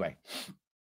anyway,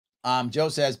 Joe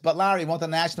says, but Larry, won't the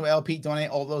National LP donate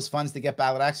all those funds to get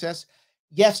ballot access?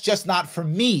 Yes, just not for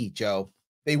me, Joe.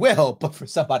 They will, but for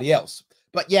somebody else.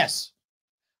 But yes,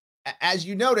 as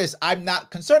you notice, I'm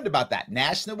not concerned about that.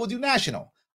 National will do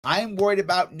national. I'm worried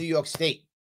about New York State.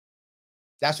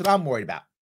 That's what I'm worried about.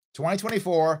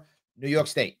 2024, New York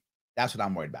State. That's what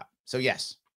I'm worried about. So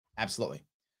yes, absolutely.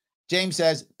 James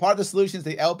says, part of the solution is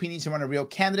the LP needs to run a real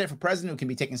candidate for president who can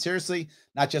be taken seriously,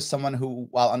 not just someone who,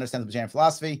 while understands libertarian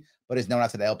philosophy, but is known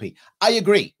outside the LP. I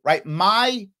agree, right?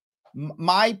 My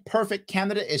perfect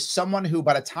candidate is someone who,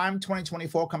 by the time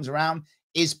 2024 comes around,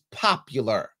 is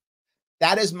popular.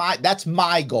 That's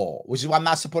my goal, which is why I'm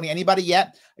not supporting anybody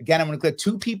yet. Again, I'm going to clear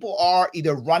 2 people are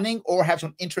either running or have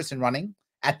some interest in running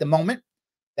at the moment.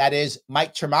 That is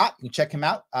Mike Termat. You can check him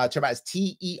out. Termat is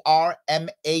T-E-R-M-A-A-T.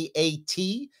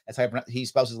 That's how he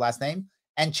spells his last name.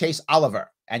 And Chase Oliver.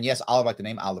 And yes, Oliver, like the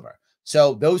name Oliver.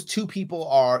 So those 2 people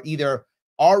are either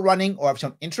running or have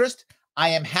shown interest. I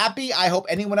am happy. I hope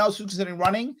anyone else who's considering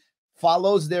running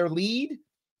follows their lead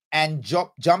and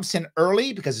jumps in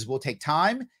early because this will take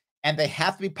time. And they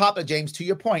have to be popular, James, to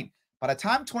your point. By the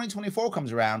time 2024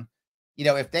 comes around,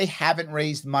 if they haven't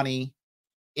raised money,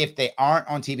 if they aren't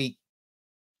on TV,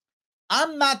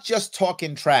 I'm not just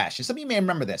talking trash. And some of you may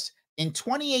remember this. In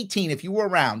 2018, if you were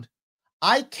around,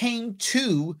 I came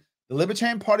to the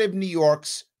Libertarian Party of New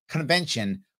York's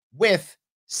convention with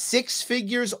 6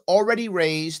 figures already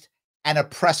raised and a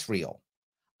press reel.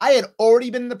 I had already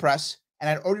been in the press and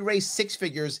I'd already raised 6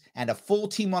 figures and a full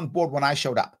team on board when I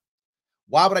showed up.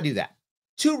 Why would I do that?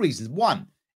 2 reasons. 1,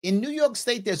 in New York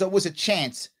State, there's always a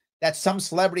chance that some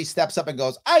celebrity steps up and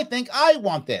goes, I think I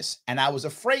want this. And I was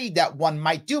afraid that one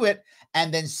might do it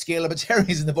and then scare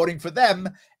libertarians into voting for them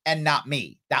and not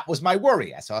me. That was my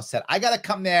worry. So I said, I got to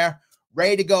come there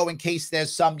ready to go in case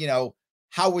there's some,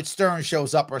 Howard Stern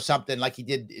shows up or something like he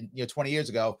did 20 years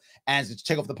ago and to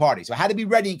check off the party. So I had to be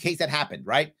ready in case that happened,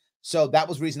 right? So that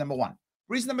was reason number 1.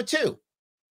 Reason number 2,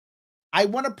 I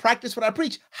want to practice what I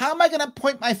preach. How am I going to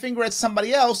point my finger at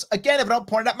somebody else again if I don't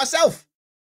point it at myself?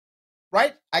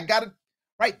 Right? I got it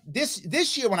right.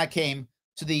 This year when I came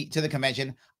to the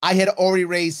convention, I had already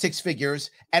raised 6 figures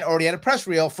and already had a press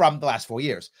reel from the last 4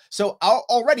 years. So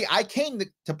already I came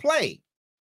to play.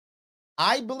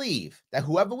 I believe that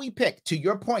whoever we pick, to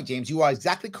your point, James, you are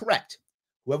exactly correct.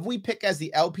 Whoever we pick as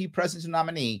the LP presidential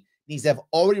nominee needs to have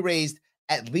already raised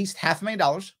at least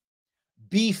 $500,000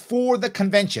 before the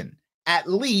convention. At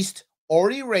least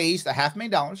already raised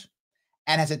 $500,000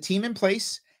 and has a team in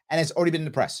place and has already been in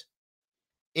the press.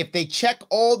 If they check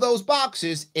all those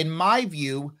boxes, in my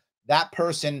view, that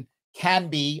person can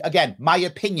be, again, my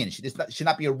opinion. Should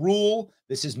not be a rule.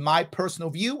 This is my personal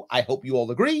view. I hope you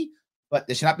all agree, but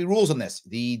there should not be rules on this.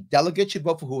 The delegates should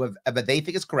vote for whoever they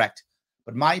think is correct.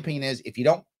 But my opinion is, if you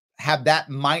don't have that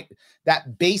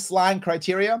baseline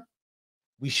criteria,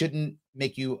 we shouldn't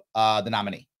make you the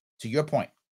nominee. To your point,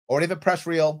 already have a press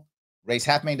reel, raise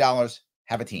 $500,000,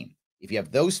 have a team. If you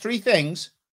have those three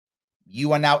things,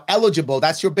 you are now eligible.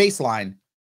 That's your baseline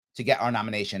to get our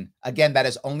nomination. Again, that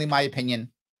is only my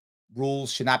opinion.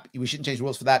 Rules should not, we shouldn't change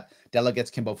rules for that.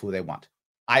 Delegates can vote for who they want.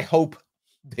 I hope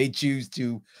they choose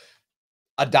to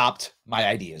adopt my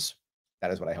ideas.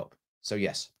 That is what I hope. So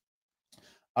yes.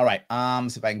 All right.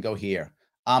 See if I can go here.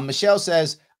 Michelle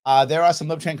says, there are some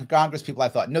Libertarian Congress people I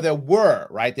thought. No, there were,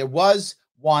 right? There was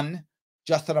one,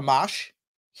 Justin Amash.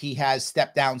 He has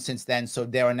stepped down since then. So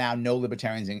there are now no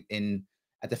Libertarians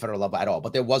at the federal level at all.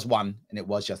 But there was one, and it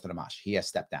was Justin Amash. He has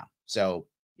stepped down. So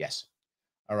yes.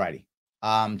 All righty.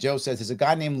 Joe says, there's a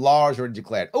guy named Lars already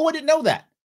declared. Oh, I didn't know that.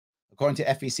 According to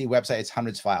FEC website, it's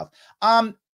hundreds filed.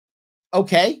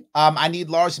 Okay. I need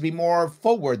Lars to be more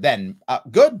forward then.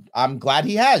 Good. I'm glad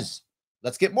he has.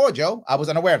 Let's get more, Joe. I was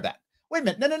unaware of that. Wait a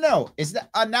minute. No. Is that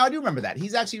now I do remember that.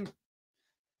 He's actually,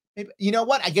 maybe, you know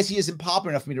what? I guess he isn't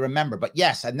popular enough for me to remember. But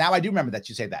yes, and now I do remember that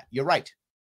you say that. You're right.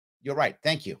 You're right.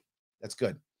 Thank you. That's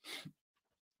good.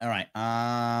 All right.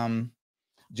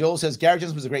 Joel says, Gary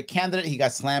Johnson was a great candidate. He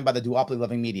got slammed by the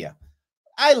duopoly-loving media.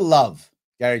 I love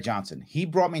Gary Johnson. He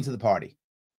brought me into the party.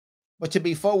 But to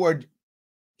be forward,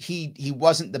 he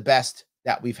wasn't the best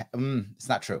that we've had. It's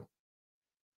not true.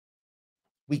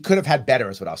 We could have had better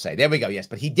is what I'll say. There we go. Yes,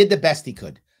 but he did the best he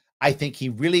could. I think he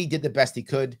really did the best he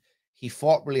could. He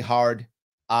fought really hard.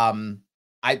 I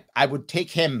would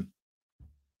take him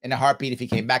in a heartbeat if he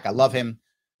came back. I love him,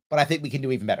 but I think we can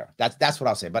do even better. That's what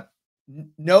I'll say. But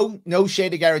no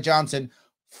shade to Gary Johnson.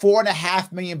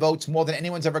 4.5 million votes, more than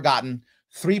anyone's ever gotten.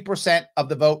 3% of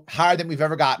the vote, higher than we've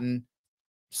ever gotten.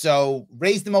 So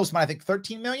raised the most money, I think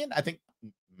 13 million. I think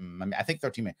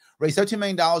 13 million. Raised $13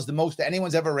 million, the most that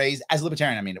anyone's ever raised as a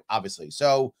Libertarian. I mean, obviously.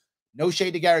 So no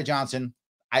shade to Gary Johnson.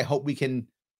 I hope we can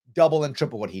double and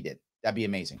triple what he did. That'd be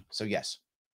amazing. So yes.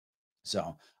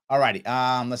 So all righty.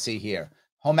 Let's see here.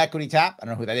 Home Equity Tap. I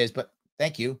don't know who that is, but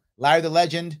thank you, Larry the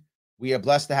Legend. We are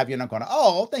blessed to have you in our corner.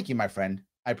 Oh, thank you, my friend.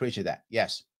 I appreciate that.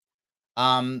 Yes.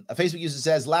 A Facebook user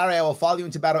says, Larry, I will follow you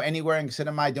into battle anywhere and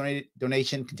consider my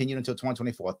donation continued until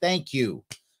 2024. Thank you.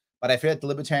 But I fear that the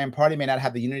Libertarian Party may not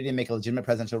have the unity to make a legitimate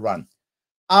presidential run.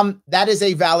 That is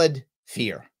a valid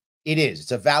fear. It is.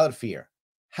 It's a valid fear.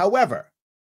 However,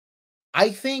 I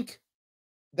think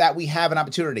that we have an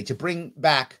opportunity to bring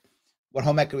back what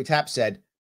Home Equity Tap said.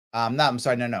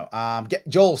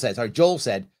 Joel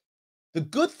said, the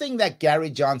good thing that Gary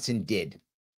Johnson did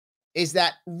is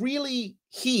that really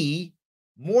he,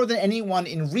 more than anyone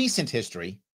in recent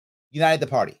history, united the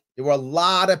party. There were a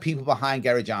lot of people behind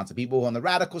Gary Johnson, people who were on the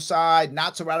radical side,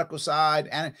 not so radical side,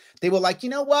 and they were like, you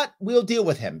know what? We'll deal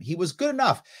with him. He was good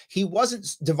enough. He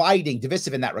wasn't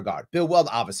divisive in that regard. Bill Weld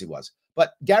obviously was,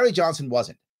 but Gary Johnson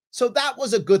wasn't. So that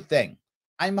was a good thing.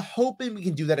 I'm hoping we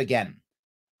can do that again.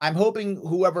 I'm hoping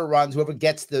whoever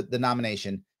gets the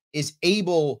nomination is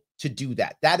able to do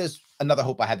that. That is another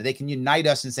hope I have, that they can unite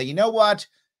us and say, you know what?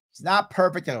 He's not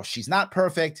perfect. Oh, she's not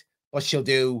perfect. What she'll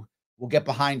do, we'll get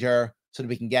behind her so that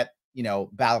we can get,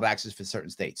 ballot access for certain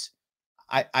states.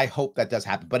 I hope that does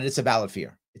happen, but it's a valid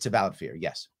fear. It's a valid fear.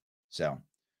 Yes. So,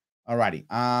 all righty.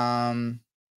 So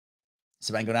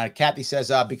I can go down to Kathy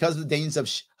says, because of the dangers of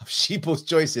sheeple's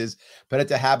choices, better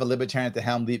to have a Libertarian at the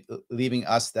helm, leaving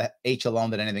us the H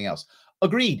alone than anything else.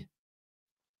 Agreed.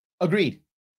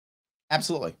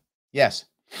 Absolutely. Yes.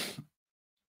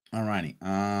 All righty.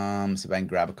 So if I can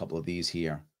grab a couple of these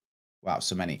here. Wow,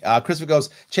 so many. Christopher goes,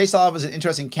 Chase Oliver is an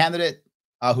interesting candidate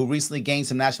who recently gained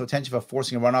some national attention for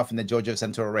forcing a runoff in the Georgia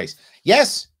senatorial race.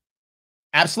 Yes,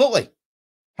 absolutely.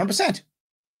 100%.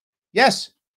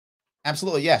 Yes,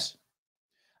 absolutely. Yes.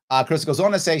 Chris goes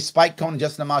on to say Spike Cohn and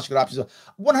Justin Amash good options.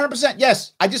 100%.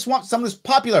 Yes. I just want someone who's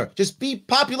popular. Just be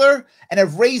popular and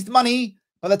have raised money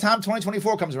by the time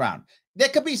 2024 comes around. There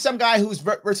could be some guy who's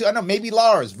virtually unknown, maybe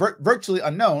Lars, virtually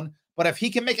unknown, but if he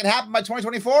can make it happen by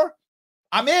 2024,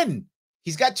 I'm in.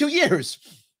 He's got 2 years,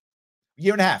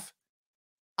 year and a half.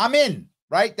 I'm in,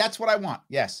 right? That's what I want.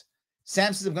 Yes.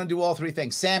 Sam says I'm going to do all three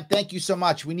things. Sam, thank you so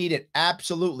much. We need it.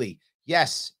 Absolutely.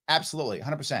 Yes, absolutely.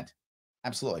 100%.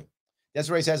 Absolutely.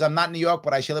 Desiree says, I'm not in New York,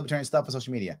 but I share libertarian stuff on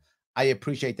social media. I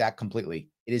appreciate that completely.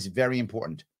 It is very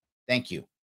important. Thank you.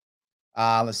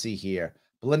 Let's see here.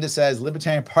 Belinda says,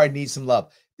 Libertarian Party needs some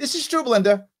love. This is true,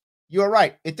 Belinda. You are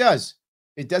right. It does.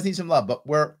 It does need some love, but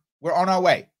we're on our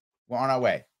way. We're on our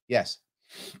way. Yes.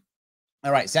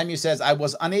 All right. Samuel says, I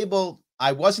wasn't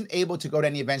able to go to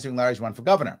any events during Larry's run for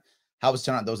governor. How was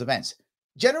turn out those events?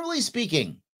 Generally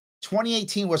speaking,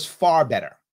 2018 was far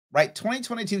better, right?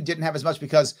 2022 didn't have as much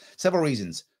because several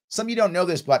reasons. Some of you don't know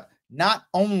this, but not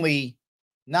only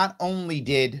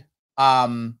did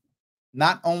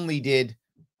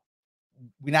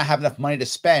we not have enough money to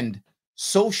spend,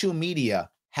 social media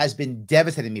has been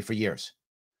devastating me for years,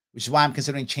 which is why I'm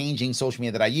considering changing social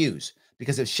media that I use,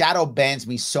 because it shadow bans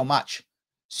me so much.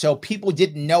 So people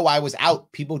didn't know I was out.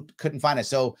 People couldn't find it.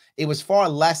 So it was far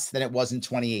less than it was in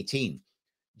 2018.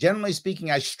 Generally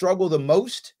speaking, I struggle the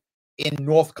most in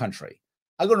North Country.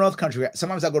 I go to North Country.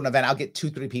 Sometimes I'll go to an event. I'll get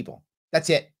 2-3 people. That's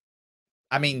it.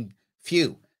 I mean,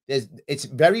 few. It's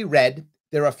very red.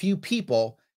 There are a few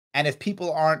people. And if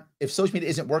social media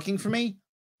isn't working for me,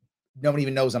 nobody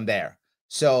even knows I'm there.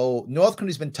 So North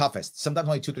Country's been toughest. Sometimes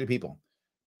only 2-3 people.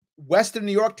 Western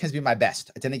New York tends to be my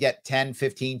best. I tend to get 10,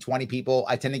 15, 20 people.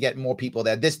 I tend to get more people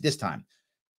there this time.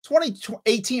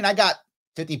 2018, I got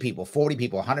 50 people, 40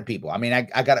 people, 100 people. I mean,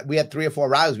 we had 3 or 4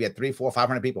 rallies. We had 300, 400,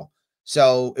 500 people.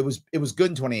 So it was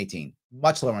good in 2018,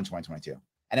 much lower in 2022.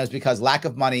 And it was because lack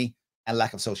of money and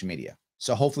lack of social media.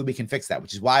 So hopefully we can fix that,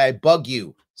 which is why I bug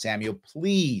you, Samuel,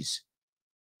 please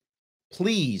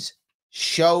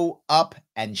show up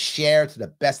and share to the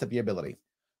best of your ability.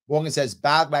 Morgan says,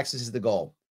 ballot access is the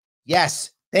goal.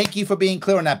 Yes. Thank you for being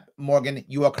clear on that, Morgan.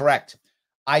 You are correct.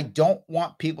 I don't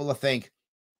want people to think,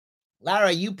 Larry,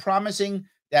 are you promising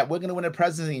that we're going to win a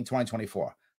presidency in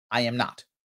 2024? I am not.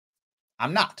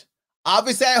 I'm not.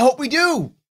 Obviously, I hope we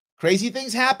do. Crazy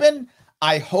things happen.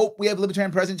 I hope we have a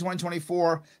Libertarian president in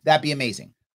 2024. That'd be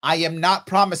amazing. I am not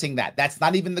promising that. That's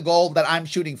not even the goal that I'm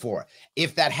shooting for.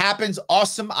 If that happens,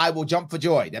 awesome. I will jump for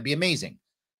joy. That'd be amazing.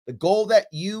 The goal that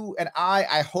you and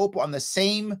I hope on the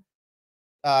same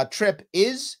trip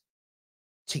is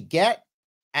to get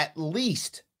at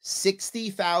least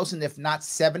 60,000, if not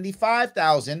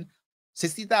 75,000,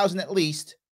 60,000 at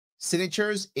least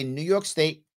signatures in New York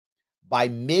State by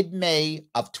mid-May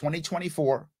of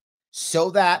 2024,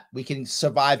 so that we can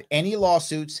survive any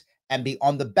lawsuits and be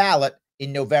on the ballot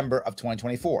in November of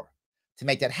 2024. To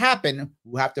make that happen,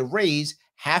 we'll have to raise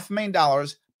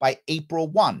 $500,000 by April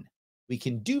 1. We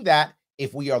can do that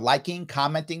if we are liking,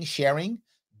 commenting, sharing,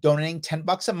 donating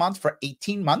 $10 a month for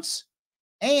 18 months,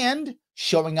 and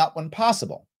showing up when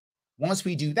possible. Once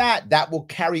we do that, that will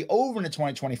carry over into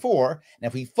 2024. And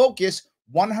if we focus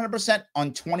 100%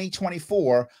 on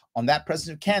 2024 on that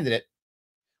presidential candidate,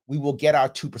 we will get our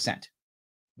 2%.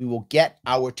 We will get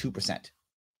our 2%.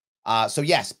 So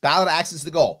yes, ballot access is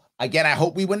the goal. Again, I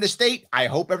hope we win the state. I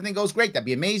hope everything goes great. That'd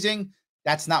be amazing.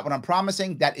 That's not what I'm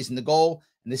promising. That isn't the goal.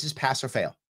 And this is pass or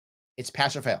fail. It's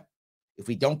pass or fail. If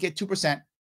we don't get 2%,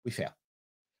 we fail.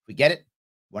 If we get it,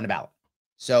 we're on the ballot.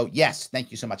 So yes,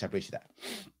 thank you so much. I appreciate that.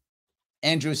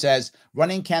 Andrew says,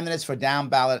 running candidates for down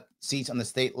ballot seats on the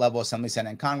state level, Assembly, Senate,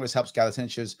 and Congress helps gather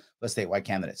signatures for statewide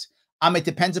candidates. It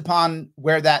depends upon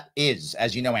where that is.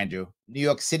 As you know, Andrew, New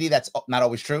York City, that's not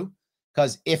always true.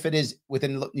 Because if it is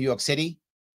within New York City,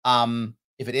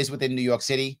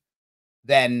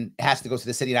 then it has to go to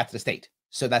the city, not to the state.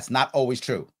 So that's not always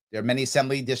true. There are many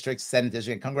assembly districts, Senate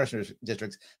districts, and congressional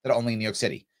districts that are only in New York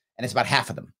City. And it's about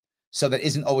half of them. So that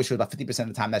isn't always true. About 50% of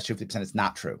the time, that's true. 50% is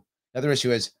not true. Another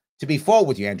issue is, to be forward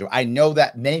with you, Andrew, I know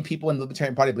that many people in the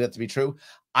Libertarian Party believe that to be true.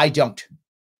 I don't.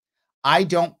 I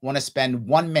don't want to spend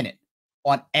 1 minute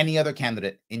on any other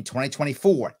candidate in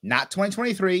 2024, not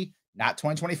 2023, not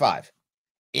 2025.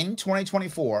 In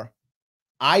 2024,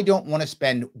 I don't want to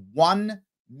spend 1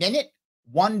 minute,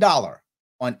 $1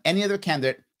 on any other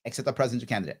candidate except the presidential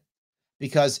candidate.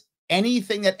 Because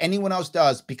anything that anyone else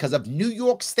does, because of New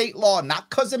York state law, not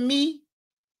because of me,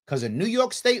 because of New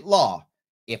York state law,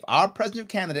 if our presidential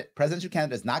candidate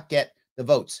does not get the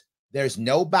votes, there's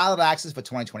no ballot access for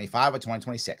 2025 or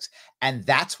 2026. And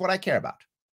that's what I care about.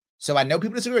 So I know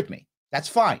people disagree with me. That's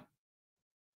fine.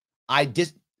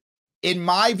 In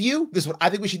my view, this is what I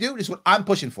think we should do. This is what I'm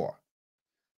pushing for.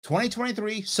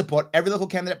 2023, support every local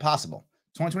candidate possible.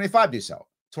 2025, do so.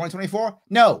 2024,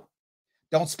 no.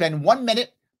 Don't spend 1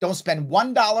 minute. Don't spend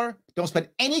 $1. Don't spend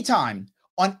any time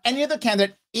on any other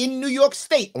candidate in New York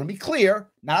State. I want to be clear,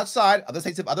 not outside. Other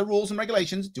states have other rules and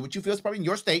regulations. Do what you feel is probably in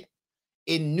your state.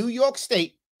 In New York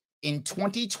State, in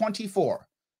 2024,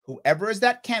 whoever is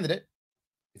that candidate,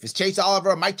 if it's Chase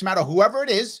Oliver, Mike Tomato, whoever it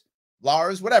is,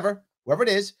 Lars, whatever, whoever it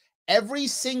is, every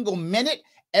single minute,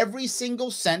 every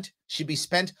single cent should be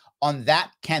spent on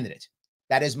that candidate.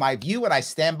 That is my view, and I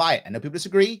stand by it. I know people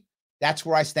disagree. That's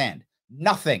where I stand.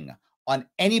 Nothing on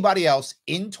anybody else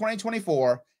in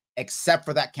 2024 except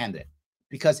for that candidate.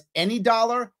 Because any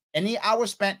dollar, any hour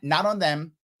spent not on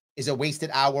them is a wasted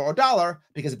hour or dollar,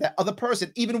 because if that other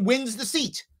person even wins the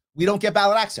seat, we don't get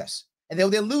ballot access. And they'll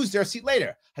lose their seat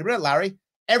later. I read it, Larry.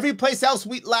 Every place else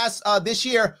this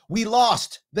year, we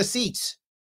lost the seats.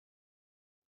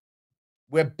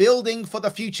 We're building for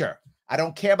the future. I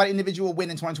don't care about individual win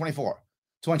in 2024.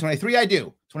 2023, I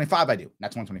do. 25, I do.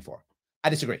 Not 2024. I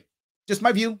disagree. Just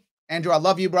my view. Andrew, I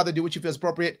love you, brother. Do what you feel is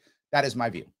appropriate. That is my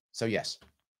view. So, yes.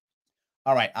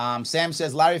 All right. Sam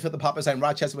says, Larry filled the pop-up sign in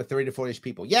Rochester with 30 to 40-ish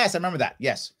people. Yes, I remember that.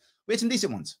 Yes. We had some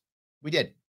decent ones. We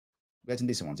did. We had some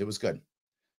decent ones. It was good.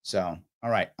 So, all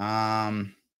right.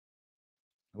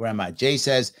 Where am I? Jay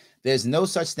says, there's no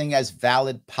such thing as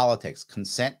valid politics.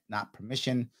 Consent, not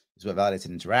permission, is what validates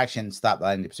an interaction. Stop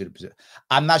validating the pursuit.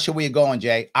 I'm not sure where you're going,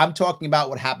 Jay. I'm talking about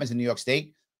what happens in New York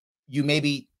State. You may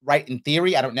be right in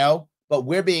theory. I don't know. But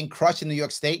we're being crushed in New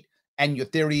York State, and your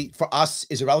theory for us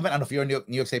is irrelevant. I don't know if you're a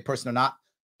New York State person or not.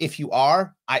 If you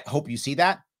are, I hope you see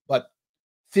that. But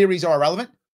theories are irrelevant.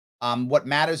 What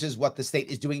matters is what the state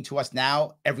is doing to us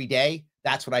now every day.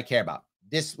 That's what I care about.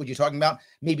 This, what you're talking about,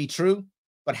 may be true,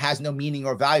 but has no meaning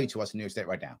or value to us in New York State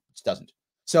right now. It doesn't.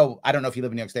 So I don't know if you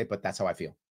live in New York State, but that's how I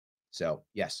feel. So,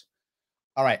 yes.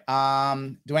 All right.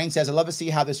 Dwayne says, I love to see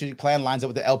how this strategic plan lines up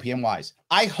with the LPMYs.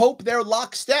 I hope they're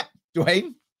lockstep,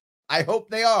 Dwayne. I hope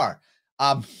they are.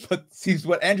 But see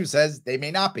what Andrew says, they may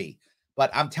not be.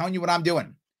 But I'm telling you what I'm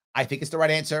doing. I think it's the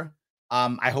right answer.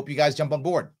 I hope you guys jump on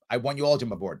board. I want you all to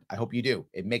jump on board. I hope you do.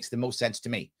 It makes the most sense to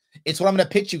me. It's what I'm going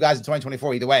to pitch you guys in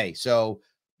 2024 either way. So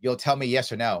you'll tell me yes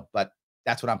or no. But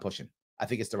that's what I'm pushing. I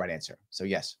think it's the right answer. So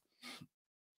yes.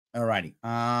 All righty.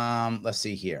 Let's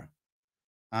see here.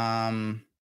 Where am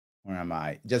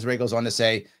I? Desiree goes on to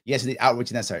say, yes, indeed, outreach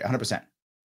is necessary. 100%.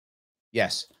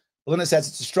 Yes. Belinda says,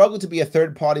 it's a struggle to be a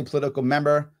third-party political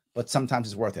member, but sometimes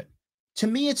it's worth it. To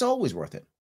me, it's always worth it.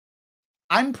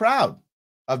 I'm proud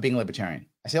of being a libertarian.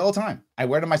 I say it all the time. I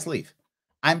wear it on my sleeve.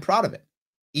 I'm proud of it.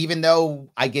 Even though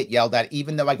I get yelled at,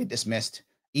 even though I get dismissed,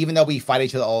 even though we fight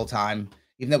each other all the time,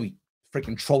 even though we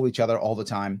freaking troll each other all the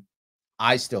time,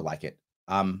 I still like it.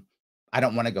 I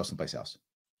don't want to go someplace else.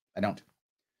 I don't.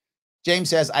 James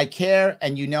says, I care,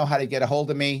 and you know how to get a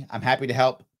hold of me. I'm happy to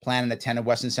help plan an attend at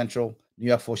Western Central New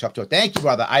York full shop tour. Thank you,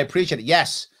 brother. I appreciate it.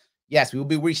 Yes. Yes, we will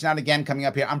be reaching out again coming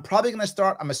up here. I'm probably going to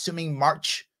start, I'm assuming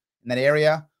March in that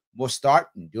area. We'll start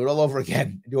and do it all over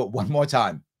again. Do it one more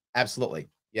time. Absolutely.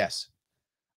 Yes.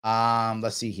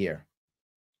 Let's see here.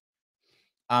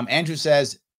 Andrew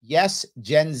says, yes,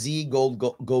 Gen Z go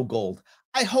gold.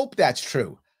 I hope that's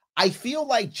true. I feel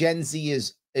like Gen Z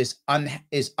is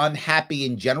unhappy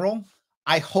in general.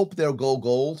 I hope they'll go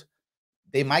gold.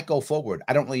 They might go forward.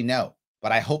 I don't really know,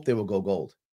 but I hope they will go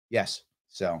gold. Yes.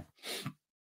 So,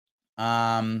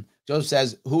 Joseph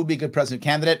says, who would be a good president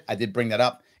candidate? I did bring that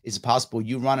up. Is it possible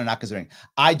you run or not considering?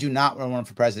 I do not want to run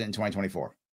for president in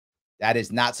 2024. That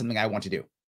is not something I want to do.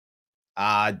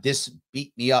 This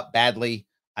beat me up badly.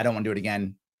 I don't want to do it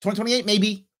again. 2028,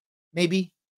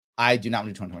 maybe. I do not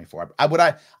want to do 2024.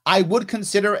 I would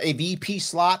consider a VP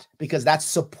slot because that's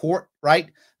support,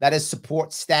 right? That is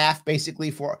support staff basically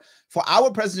for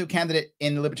our presidential candidate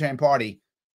in the Libertarian Party.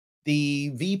 The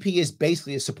VP is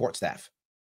basically a support staff.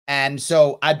 And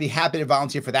so I'd be happy to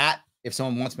volunteer for that if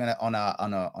someone wants me on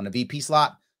a VP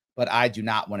slot, but I do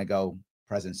not want to go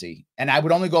presidency. And I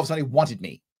would only go if somebody wanted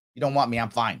me. You don't want me, I'm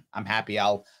fine. I'm happy.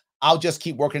 I'll just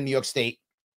keep working in New York State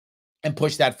and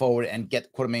push that forward and get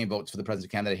 250,000 votes for the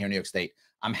presidential candidate here in New York State.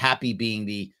 I'm happy being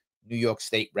the New York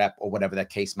State rep or whatever that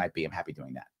case might be. I'm happy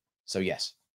doing that. So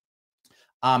yes.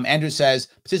 Andrew says,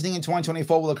 petitioning in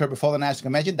 2024 will occur before the National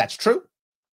Convention. That's true.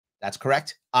 That's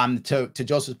correct. To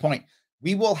Joseph's point,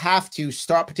 we will have to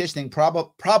start petitioning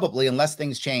probably, unless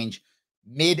things change,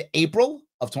 mid-April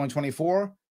of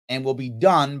 2024, and will be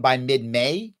done by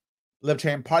mid-May. The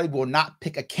Libertarian Party will not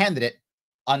pick a candidate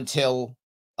until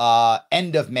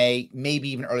end of May, maybe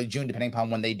even early June, depending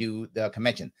upon when they do the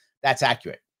convention. That's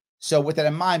accurate. So with that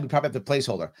in mind, we probably have the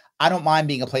placeholder. I don't mind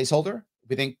being a placeholder.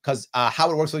 We think because how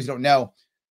it works, those you don't know,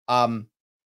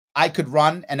 I could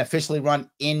run and officially run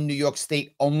in New York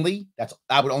State only.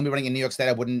 I would only be running in New York State.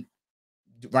 I wouldn't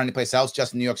run anyplace else,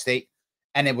 just in New York State.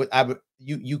 And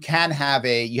you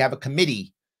have a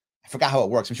committee. I forgot how it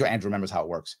works. I'm sure Andrew remembers how it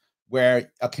works,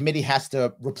 where a committee has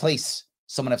to replace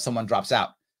someone if someone drops out.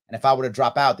 And if I were to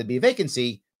drop out, there'd be a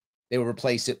vacancy. They would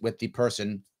replace it with the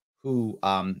person who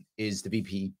is the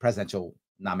VP presidential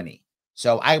nominee.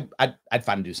 So I'd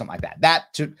fine to do something like that.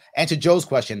 That, to answer Joe's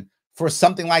question, for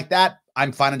something like that,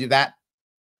 I'm fine to do that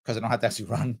because I don't have to actually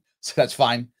run. So that's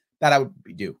fine. That I would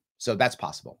do. So that's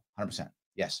possible. 100%.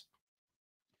 Yes.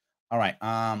 All right.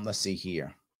 Let's see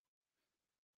here.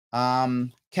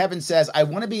 Kevin says, I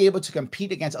want to be able to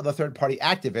compete against other third-party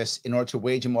activists in order to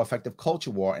wage a more effective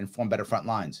culture war and form better front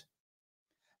lines.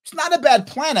 It's not a bad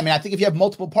plan. I mean, I think if you have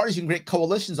multiple parties, you can create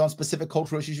coalitions on specific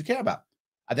cultural issues you care about.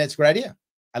 I think it's a great idea.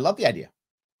 I love the idea.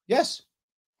 Yes,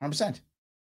 100%.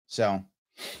 So,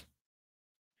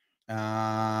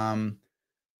 Dwayne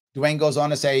goes on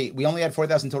to say, we only had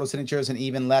 4,000 total signatures and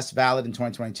even less valid in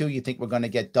 2022. You think we're going to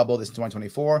get double this in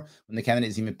 2024 when the candidate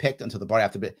isn't even picked until the party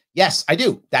after bit? Yes, I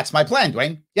do. That's my plan,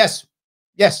 Dwayne. Yes.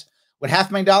 Yes. With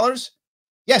 $500,000?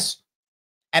 Yes.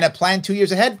 And a plan 2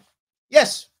 years ahead?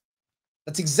 Yes.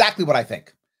 That's exactly what I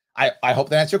think. I hope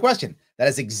that answers your question. That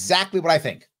is exactly what I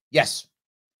think. Yes.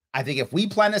 I think if we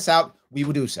plan this out, we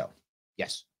will do so.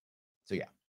 Yes. So yeah.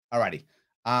 All righty.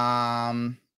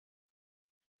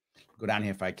 Go down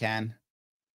here if I can.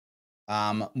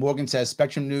 Morgan says,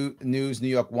 Spectrum News, New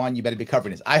York 1, you better be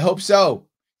covering this. I hope so.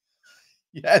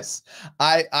 Yes,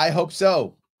 I hope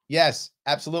so. Yes,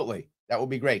 absolutely. That would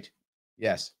be great.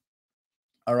 Yes.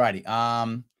 All righty.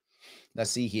 Let's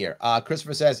see here.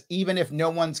 Christopher says, even if no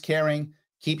one's caring,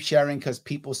 keep sharing because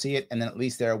people see it and then at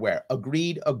least they're aware.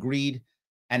 Agreed, agreed,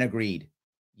 and agreed.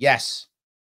 Yes,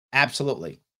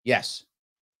 absolutely. Yes.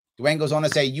 Dwayne goes on to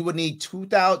say, you would need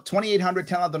 2,800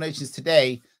 $10 donations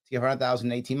today to get 100,000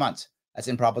 in 18 months. That's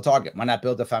an improper target. Why not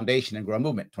build a foundation and grow a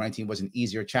movement? 2018 was an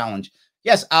easier challenge.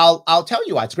 Yes, I'll tell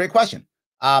you why. It's a great question.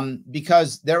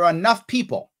 Because there are enough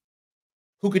people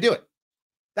who could do it.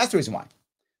 That's the reason why.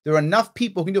 There are enough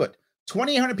people who can do it.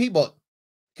 2,800 people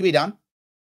can be done.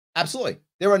 Absolutely.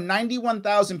 There are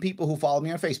 91,000 people who follow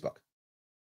me on Facebook.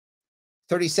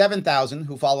 37,000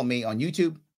 who follow me on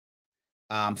YouTube.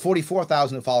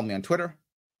 44,000 who follow me on Twitter,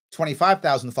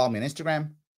 25,000 who follow me on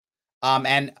Instagram,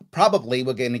 and probably,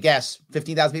 we're going to guess,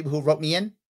 15,000 people who wrote me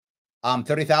in,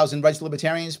 30,000 registered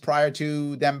libertarians prior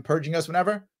to them purging us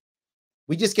whenever.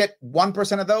 We just get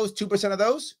 1% of those, 2% of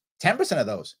those, 10% of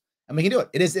those, and we can do it.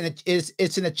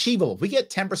 It's an achievable. If we get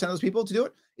 10% of those people to do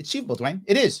it, it's achievable, Dwayne.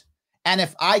 It is. And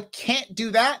if I can't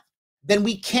do that, then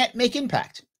we can't make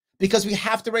impact because we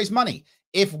have to raise money.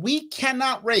 If we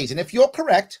cannot raise, and if you're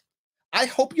correct, I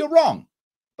hope you're wrong,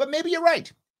 but maybe you're right.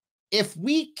 If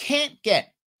we can't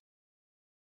get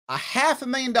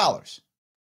 $500,000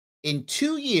 in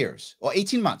 2 years or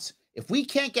 18 months, if we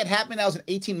can't get $500,000 in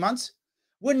 18 months,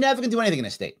 we're never going to do anything in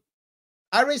this state.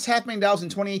 I raised $500,000 in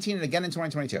 2018 and again in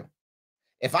 2022.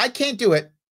 If I can't do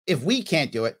it, if we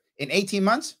can't do it in 18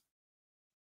 months,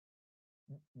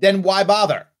 then why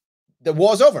bother? The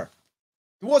war's over.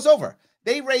 The war's over.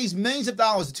 They raise millions of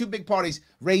dollars. The two big parties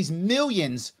raise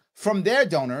millions from their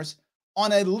donors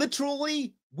on a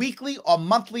literally weekly or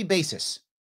monthly basis.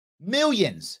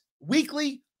 Millions,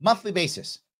 weekly, monthly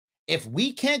basis. If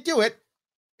we can't do it,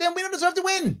 then we don't deserve to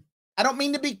win. I don't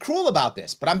mean to be cruel about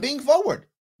this, but I'm being forward.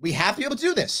 We have to be able to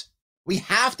do this. We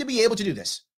have to be able to do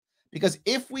this. Because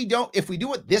if we do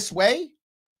it this way,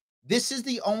 this is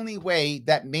the only way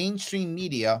that mainstream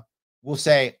media will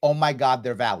say, oh my God,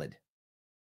 they're valid.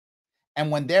 And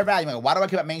when they're valuing, why do I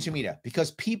care about mainstream media?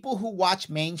 Because people who watch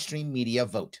mainstream media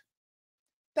vote.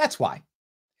 That's why.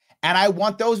 And I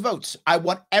want those votes. I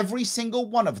want every single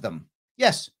one of them.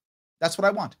 Yes, that's what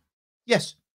I want.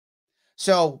 Yes.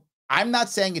 So I'm not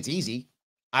saying it's easy.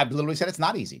 I've literally said it's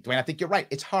not easy. Dwayne, I think you're right.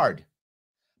 It's hard.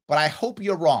 But I hope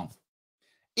you're wrong.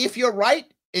 If you're right,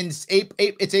 it's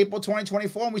April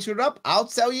 2024 and we screwed it up, I'll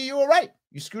tell you were right.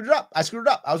 You screwed it up. I screwed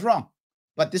it up. I was wrong.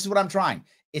 But this is what I'm trying.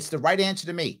 It's the right answer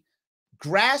to me.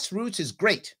 Grassroots is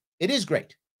great. It is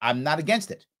great. I'm not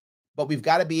against it. But we've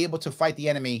got to be able to fight the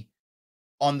enemy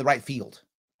on the right field.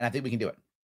 And I think we can do it.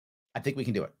 I think we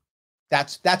can do it.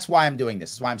 That's why I'm doing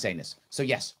this. That's why I'm saying this. So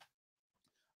yes.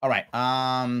 All right.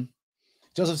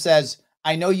 Joseph says,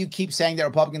 I know you keep saying that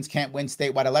Republicans can't win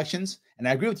statewide elections, and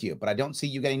I agree with you, but I don't see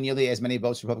you getting nearly as many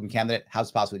votes for Republican candidate. How's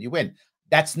it possible that you win?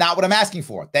 That's not what I'm asking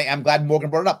for. I'm glad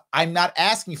Morgan brought it up. I'm not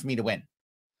asking for me to win.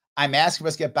 I'm asking for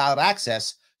us to get ballot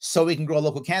access so we can grow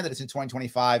local candidates in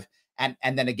 2025 and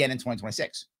then again in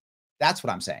 2026. That's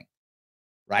what I'm saying,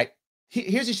 right?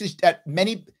 Here's the issue that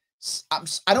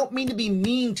I don't mean to be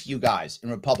mean to you guys in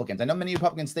Republicans. I know many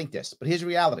Republicans think this, but here's the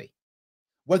reality.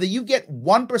 Whether you get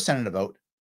 1% of the vote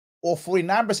or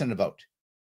 49% of the vote,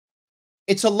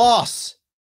 it's a loss.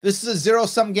 This is a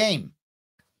zero-sum game,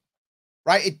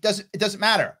 right? It doesn't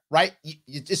matter, right?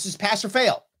 This is pass or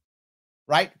fail.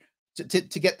 right?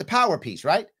 To get the power piece,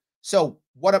 right? So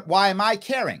why am I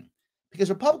caring? Because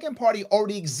the Republican Party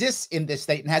already exists in this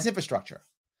state and has infrastructure.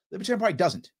 The Libertarian Party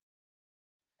doesn't.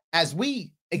 As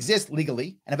we exist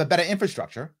legally and have a better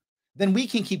infrastructure, then we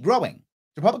can keep growing.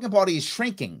 The Republican Party is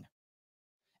shrinking.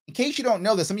 In case you don't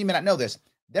know this, some of you may not know this,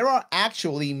 there are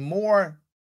actually more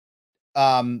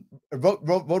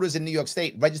voters in New York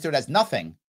State registered as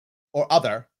nothing or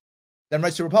other than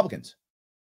registered Republicans.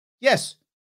 Yes,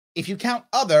 if you count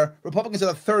other, Republicans are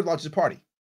the third largest party.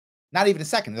 Not even the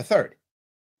second, the third.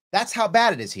 That's how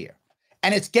bad it is here.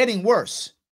 And it's getting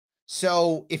worse.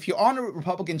 So if you're on a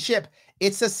Republican ship,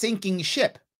 it's a sinking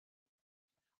ship.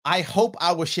 I hope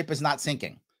our ship is not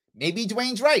sinking. Maybe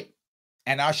Dwayne's right,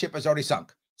 and our ship has already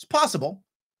sunk. It's possible.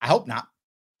 I hope not.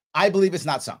 I believe it's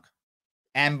not sunk.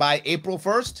 And by April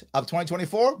 1st of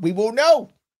 2024, we will know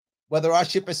whether our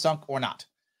ship is sunk or not.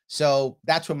 So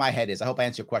that's where my head is. I hope I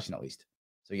answered your question at least.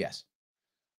 So yes.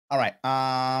 All right.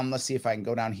 Let's see if I can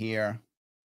go down here.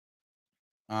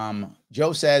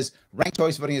 Joe says ranked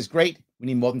choice voting is great. We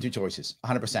need more than 2 choices.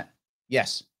 100%.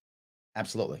 Yes,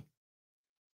 absolutely.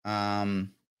 See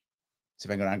if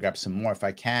I can go down and grab some more if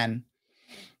I can.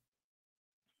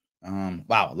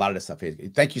 Wow, a lot of this stuff here.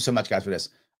 Thank you so much, guys, for this.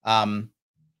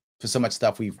 For so much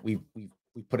stuff we've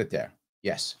put it there.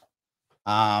 Yes.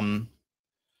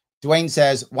 Dwayne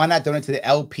says, why not donate to the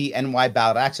LPNY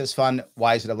Ballot Access Fund?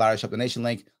 Why is it a Larry Shop donation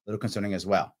link? A little concerning as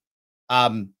well.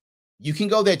 You can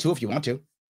go there too if you want to.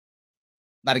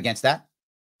 Not against that.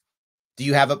 Do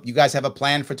you guys have a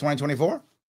plan for 2024?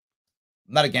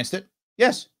 Not against it.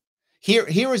 Yes. Here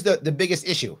is the biggest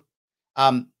issue.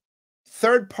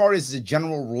 Third parties as a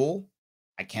general rule,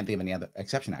 I can't think of any other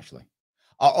exception actually,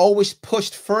 are always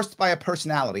pushed first by a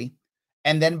personality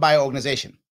and then by an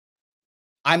organization.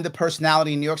 I'm the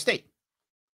personality in New York State.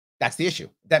 That's the issue.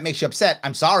 That makes you upset.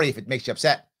 I'm sorry if it makes you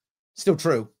upset. Still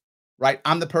true, right?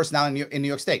 I'm the personality in New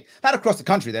York State. Not across the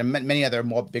country. There are many other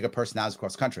more bigger personalities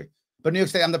across the country. But New York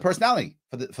State, I'm the personality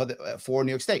for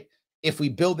New York State. If we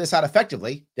build this out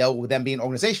effectively, there will then be an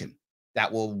organization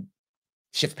that will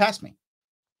shift past me.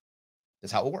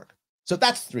 That's how it will work. So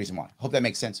that's the reason why. Hope that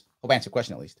makes sense. Hope I answered your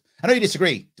question at least. I know you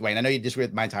disagree, Dwayne. I know you disagree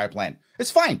with my entire plan. It's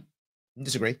fine. You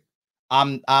disagree.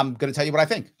 I'm going to tell you what I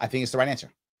think. I think it's the right answer.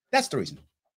 That's the reason.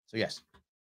 So yes.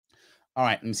 All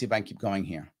right. Let me see if I can keep going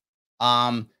here.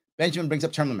 Benjamin brings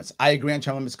up term limits. I agree on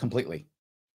term limits completely.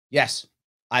 Yes.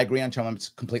 I agree on term limits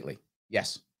completely.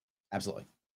 Yes. Absolutely.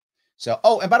 So,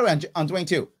 oh, and by the way, on Dwayne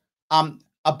too,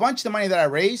 a bunch of the money that I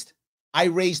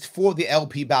raised for the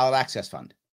LP Ballot Access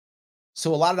Fund.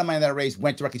 So a lot of the money that I raised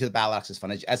went directly to the Ballot Access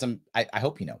Fund. I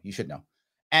hope you know, you should know.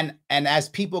 And as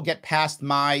people get past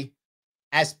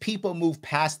as people move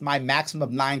past my maximum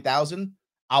of 9,000,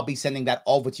 I'll be sending that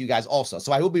over to you guys also.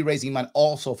 So I will be raising money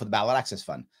also for the Ballot Access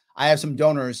Fund. I have some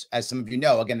donors, as some of you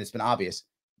know, again, it's been obvious,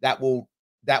 that will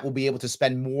be able to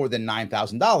spend more than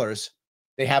 $9,000.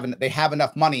 They have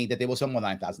enough money that they will spend more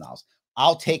than $9,000.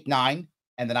 I'll take 9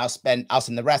 and then I'll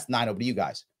send the rest 9 over to you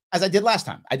guys, as I did last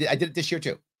time. I did it this year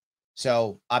too.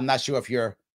 So I'm not sure if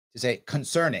you're to say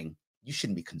concerning. You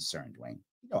shouldn't be concerned, Dwayne.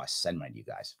 You know I send money to you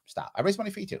guys. Stop. I raise money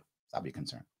for you too. Stop being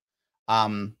concerned. All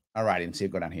right, and see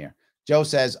go down here. Joe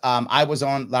says, I was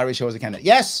on Larry's show as a candidate.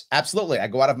 Yes, absolutely. I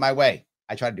go out of my way.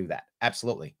 I try to do that.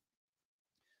 Absolutely.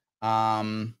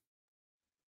 Andrew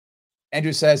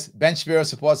says, Ben Shapiro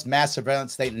supports mass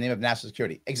surveillance state in the name of national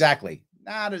security. Exactly.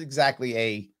 Not exactly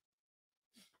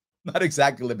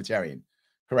libertarian.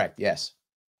 Correct. Yes.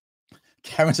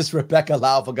 Karen says, Rebecca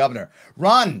Lau for governor.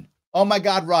 Run. Oh my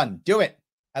God, run. Do it.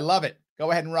 I love it.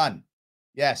 Go ahead and run.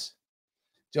 Yes.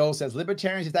 Joel says,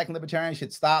 libertarians attacking libertarians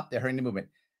should stop. They're hurting the movement.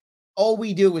 All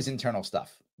we do is internal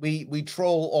stuff. We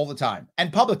troll all the time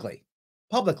and publicly.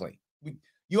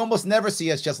 You almost never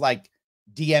see us just like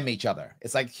DM each other.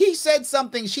 It's like, he said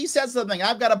something, she said something.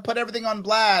 I've got to put everything on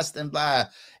blast and blah.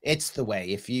 It's the way.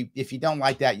 If you don't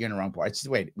like that, you're in the wrong part. It's the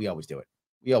way we always do it.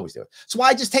 We always do it. So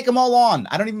I just take them all on.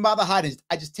 I don't even bother hiding.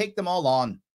 I just take them all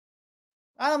on.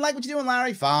 I don't like what you're doing,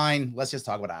 Larry. Fine. Let's just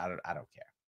talk about it. I don't care.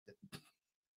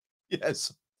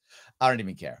 Yes. I don't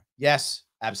even care. Yes,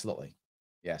 absolutely.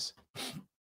 Yes.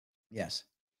 Yes.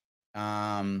 Where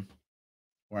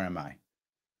am I?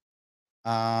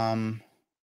 I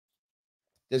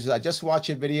just watched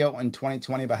a video in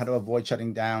 2020 about how to avoid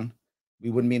shutting down. We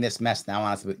wouldn't be in this mess now,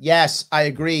 honestly. Yes, I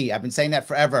agree. I've been saying that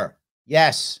forever.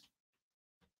 Yes.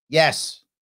 Yes.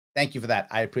 Thank you for that.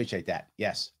 I appreciate that.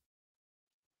 Yes.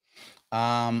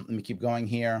 Let me keep going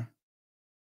here.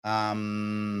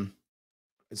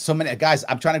 So many guys,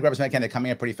 I'm trying to grab as many can. They're coming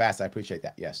in pretty fast. I appreciate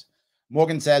that. Yes.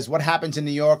 Morgan says, what happens in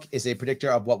New York is a predictor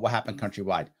of what will happen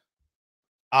countrywide.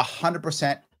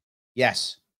 100%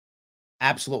 Yes,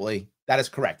 absolutely. That is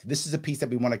correct. This is a piece that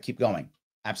we want to keep going.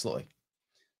 Absolutely.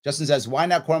 Justin says, why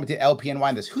not quorum with the LPNY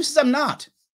in this? Who says I'm not?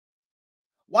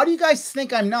 Why do you guys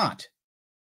think I'm not?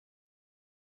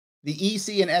 The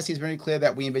EC and SC is very clear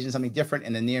that we envision something different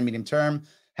in the near and medium term,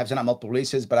 have sent out multiple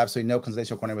releases, but absolutely no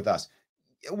consultation coordinated with us.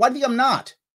 Why do you think I'm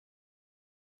not?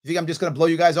 You think I'm just going to blow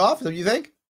you guys off? Is that what you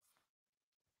think?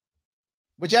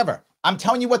 Whichever. I'm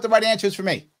telling you what the right answer is for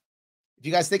me. If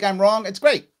you guys think I'm wrong, it's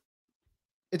great.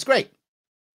 It's great.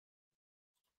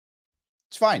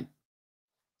 It's fine.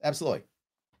 Absolutely.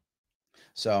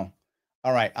 So,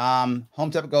 all right.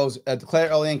 Home tip goes, declare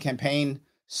early in campaign,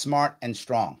 smart and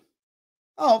strong.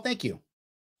 Oh, thank you.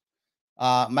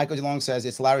 Michael DeLong says,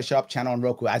 it's Larry Sharp channel on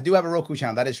Roku. I do have a Roku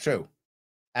channel. That is true.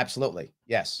 Absolutely.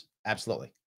 Yes,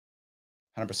 absolutely.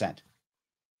 100%.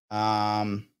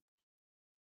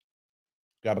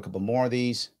 Grab a couple more of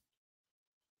these.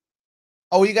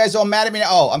 Oh, you guys all mad at me?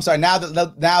 Oh, I'm sorry. Now the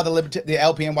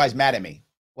LPNY is mad at me.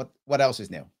 What else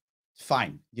is new? It's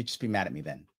fine. You just be mad at me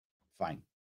then. Fine.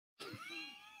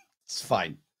 It's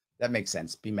fine. That makes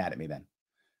sense. Be mad at me then.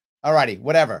 All righty,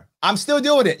 whatever. I'm still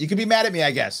doing it. You can be mad at me,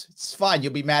 I guess. It's fine.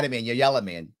 You'll be mad at me and you'll yell at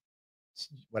me and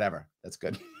whatever. That's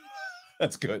good.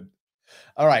 That's good.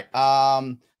 All right.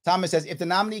 Thomas says, if the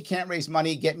nominee can't raise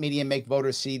money, get media, and make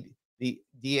voters see the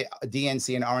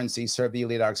DNC and RNC serve the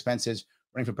elite at our expenses,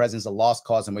 running for president is a lost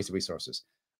cause and waste of resources.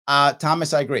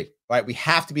 Thomas, I agree. Right? We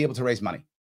have to be able to raise money.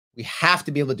 We have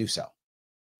to be able to do so.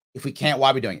 If we can't,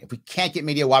 why are we doing it? If we can't get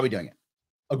media, why are we doing it?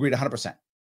 Agreed 100%.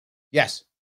 Yes.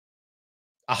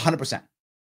 100%.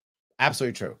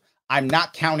 Absolutely true. I'm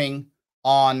not counting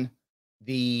on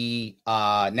the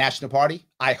National Party.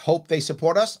 I hope they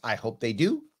support us. I hope they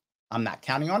do. I'm not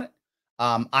counting on it.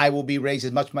 I will be raising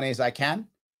as much money as I can.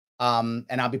 And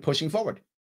I'll be pushing forward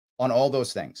on all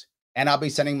those things. And I'll be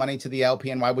sending money to the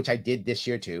LPNY, which I did this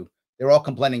year too. They're all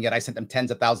complaining yet I sent them tens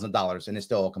of thousands of dollars and they're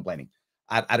still all complaining.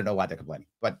 I don't know why they're complaining,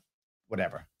 but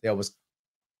whatever. They're always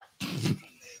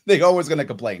going to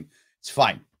complain. It's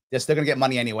fine. They're still going to get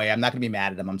money anyway. I'm not going to be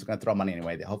mad at them. I'm just going to throw money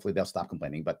anyway. Hopefully they'll stop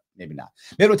complaining, but maybe not.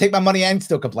 Maybe they'll take my money and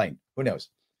still complain. Who knows?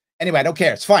 Anyway, I don't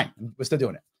care. It's fine. We're still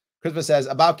doing it. Christopher says,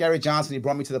 about Gary Johnson, he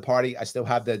brought me to the party. I still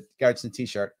have the Gary Johnson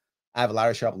t-shirt. I have a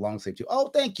Larry Sharp long sleeve too. Oh,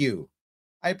 thank you.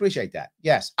 I appreciate that.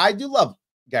 Yes, I do love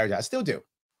Gary Johnson. I still do.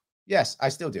 Yes, I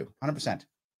still do. 100%.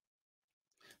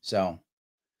 So,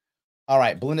 all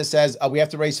right. Belinda says, we have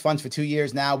to raise funds for 2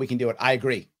 years now. We can do it. I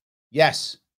agree.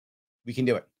 Yes, we can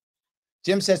do it.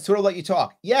 Jim says, Twitter will let you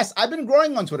talk. Yes, I've been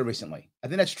growing on Twitter recently. I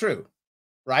think that's true.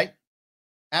 Right?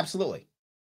 Absolutely.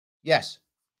 Yes.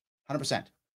 100%.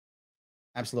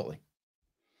 Absolutely.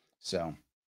 So,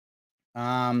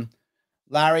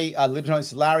 Larry, Libertarian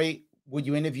says, Larry, would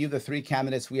you interview the 3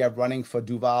 candidates we have running for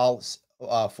Duval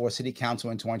for city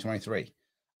council in 2023?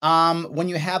 When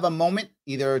you have a moment,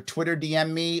 either Twitter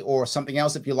DM me or something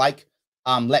else if you like,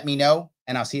 let me know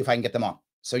and I'll see if I can get them on.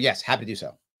 So yes, happy to do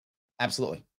so.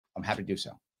 Absolutely. I'm happy to do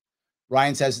so.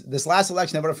 Ryan says, this last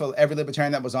election, I voted for every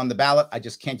libertarian that was on the ballot. I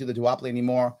just can't do the duopoly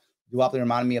anymore. Duopoly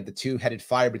reminded me of the 2-headed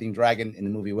fire-breathing dragon in the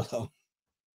movie Willow.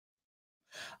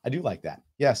 I do like that.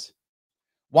 Yes.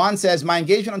 Juan says, my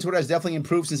engagement on Twitter has definitely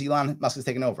improved since Elon Musk has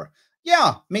taken over.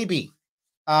 Yeah, maybe.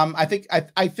 I think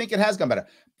it has gone better.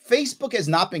 Facebook has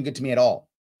not been good to me at all,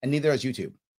 and neither has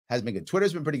YouTube. Has been good.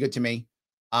 Twitter's been pretty good to me.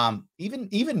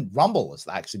 Even Rumble is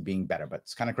actually being better, but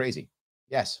it's kind of crazy.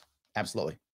 Yes,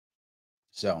 absolutely.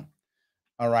 So,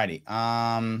 all righty.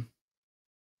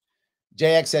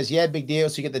 JX says, yeah, big deal.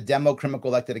 So you get the demo criminal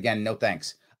elected again. No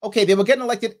thanks. Okay, they were getting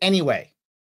elected anyway.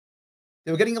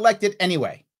 They were getting elected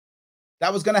anyway.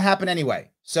 That was going to happen anyway.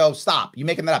 So stop. You're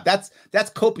making that up. That's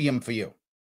copium for you.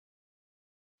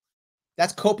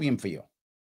 That's copium for you.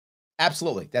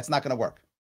 Absolutely. That's not going to work.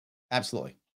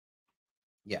 Absolutely.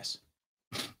 Yes.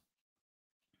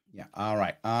 Yeah. All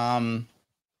right.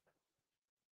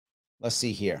 Let's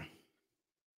see here.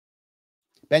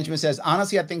 Benjamin says,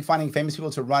 honestly, I think finding famous people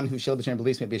to run who share libertarian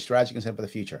beliefs may be a strategy concern for the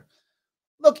future.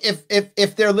 Look,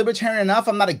 if they're libertarian enough,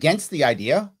 I'm not against the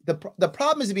idea. The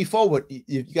problem is to be forward.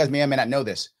 You guys may or may not know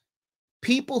this.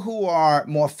 People who are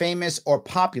more famous or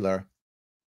popular,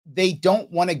 they don't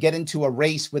want to get into a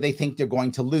race where they think they're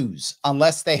going to lose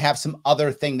unless they have some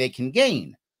other thing they can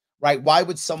gain, right? Why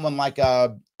would someone like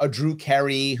a Drew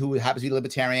Carey, who happens to be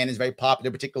libertarian, is very popular,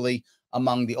 particularly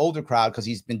among the older crowd because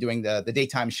he's been doing the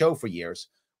daytime show for years,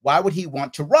 why would he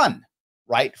want to run,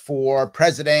 right, for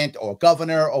president or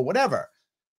governor or whatever?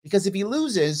 Because if he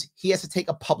loses, he has to take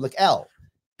a public L.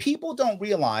 People don't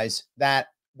realize that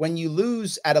when you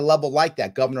lose at a level like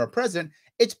that, governor or president,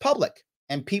 it's public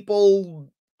and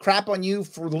people crap on you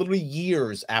for literally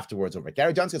years afterwards over it.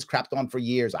 Gary Johnson gets crapped on for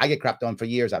years. I get crapped on for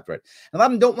years after it. And a lot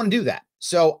of them don't want to do that.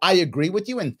 So I agree with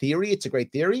you. In theory, it's a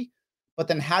great theory. But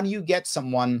then how do you get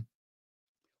someone?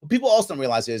 What people also don't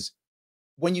realize is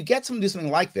when you get someone to do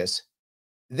something like this,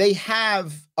 they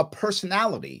have a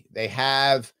personality. They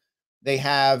have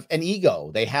an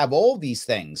ego. They have all these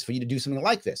things for you to do something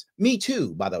like this. Me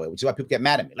too, by the way, which is why people get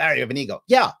mad at me. Larry, you have an ego.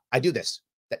 Yeah, I do this.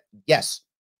 Yes,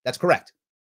 that's correct.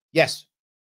 Yes,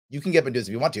 you can get up and do this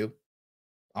if you want to.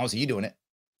 I don't see you doing it.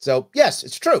 So yes,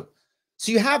 it's true.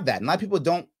 So you have that. And a lot of people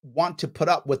don't want to put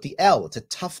up with the L. It's a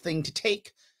tough thing to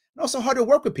take. And also hard to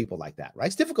work with people like that, right?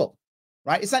 It's difficult,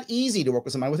 right? It's not easy to work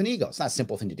with somebody with an ego. It's not a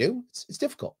simple thing to do. It's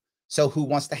difficult. So who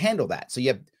wants to handle that? So you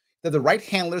have the right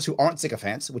handlers who aren't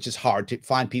sycophants, which is hard to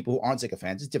find people who aren't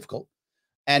sycophants. It's difficult.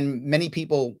 And many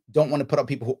people don't want to put up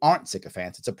people who aren't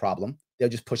sycophants. It's a problem. They'll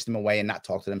just push them away and not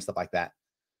talk to them, stuff like that.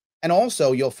 And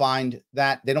also you'll find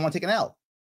that they don't want to take an L.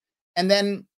 And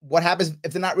then what happens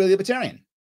if they're not really libertarian?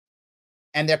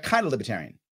 And they're kind of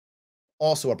libertarian.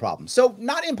 Also a problem. So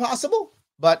not impossible,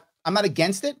 but I'm not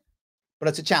against it, but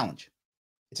it's a challenge.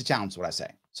 It's a challenge is what I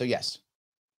say. So yes,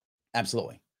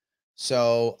 absolutely.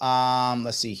 So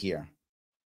let's see here.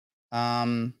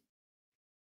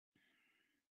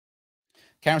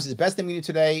 Karen says the best thing we do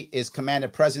today is command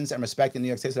of presence and respect in New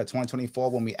York State so that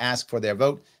 2024, when we ask for their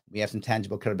vote, we have some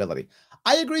tangible credibility.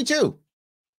 I agree too.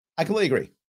 I completely agree.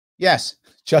 Yes.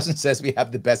 Justin says we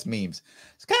have the best memes.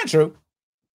 It's kind of true.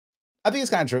 I think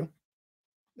it's kind of true.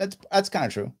 That's kind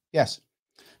of true. Yes.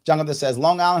 John Gunther says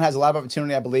Long Island has a lot of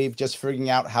opportunity, I believe, just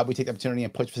figuring out how we take the opportunity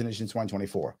and push percentage in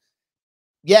 2024.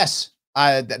 Yes.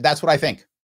 That's what I think.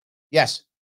 Yes.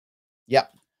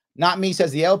 Yep. Not me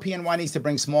says the LPNY needs to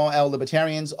bring small L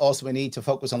libertarians. Also, we need to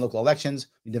focus on local elections.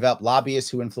 We develop lobbyists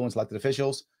who influence elected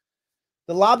officials.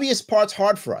 The lobbyist part's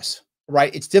hard for us,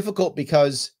 right? It's difficult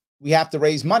because we have to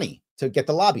raise money to get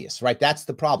the lobbyists, right? That's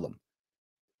the problem.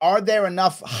 Are there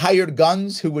enough hired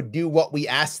guns who would do what we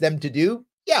ask them to do?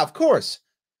 Yeah, of course.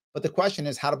 But the question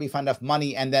is, how do we find enough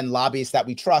money and then lobbyists that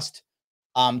we trust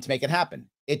to make it happen?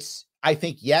 I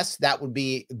think, yes, that would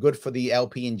be good for the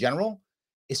LP in general.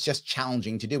 It's just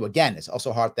challenging to do. Again, it's also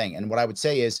a hard thing. And what I would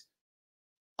say is,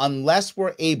 unless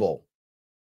we're able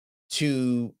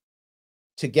to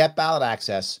get ballot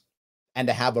access and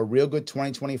to have a real good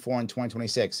 2024 and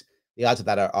 2026, the odds of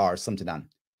that are slim to none.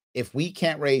 If we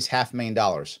can't raise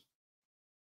 $500,000,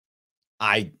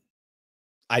 I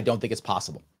don't think it's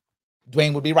possible.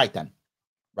 Dwayne would be right then,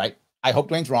 right? I hope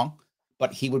Dwayne's wrong,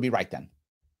 but he would be right then.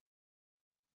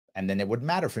 And then it wouldn't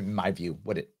matter from my view,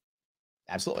 would it?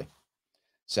 Absolutely.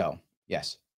 So,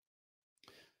 yes.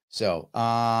 So,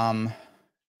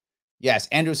 yes,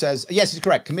 Andrew says, yes, he's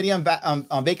correct. Committee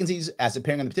on vacancies as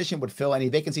appearing on the petition would fill any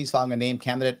vacancies following a named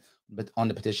candidate, but on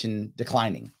the petition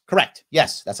declining. Correct.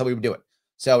 Yes, that's how we would do it.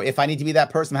 So if I need to be that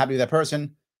person, I'm happy to be that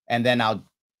person. And then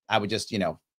I would just, I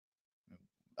don't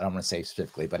want to say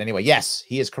specifically, but anyway, yes,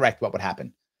 he is correct. What would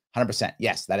happen? 100%.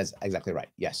 Yes, that is exactly right.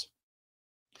 Yes.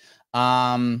 Where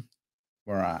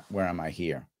am I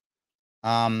here?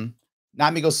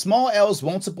 Nami goes, small L's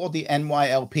won't support the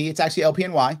NYLP. It's actually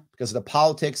LPNY because of the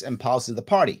politics and policies of the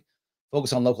party.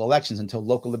 Focus on local elections until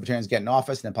local libertarians get in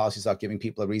office and then policies start giving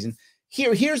people a reason.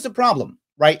 Here's the problem,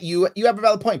 right? You have a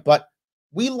valid point, but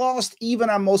we lost even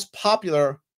our most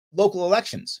popular local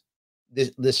elections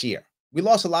this year. We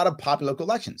lost a lot of popular local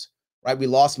elections, right? We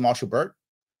lost Marshall Burt.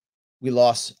 We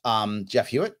lost Jeff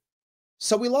Hewitt.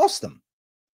 So we lost them.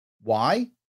 Why?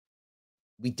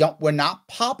 We're not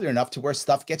popular enough to where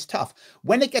stuff gets tough.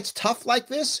 When it gets tough like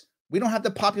this, we don't have the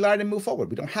popularity to move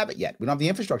forward. We don't have it yet. We don't have the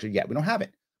infrastructure yet. We don't have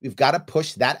it. We've got to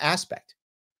push that aspect.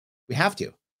 We have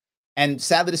to. And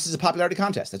sadly, this is a popularity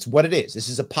contest. That's what it is. This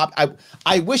is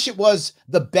I wish it was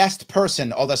the best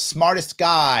person or the smartest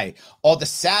guy or the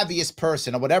savviest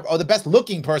person or whatever, or the best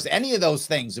looking person. Any of those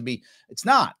things would be, it's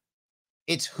not.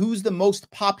 It's who's the most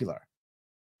popular.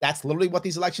 That's literally what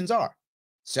these elections are.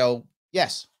 So,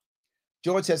 yes.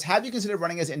 George says, have you considered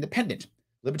running as independent?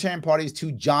 Libertarian Party is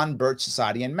to John Birch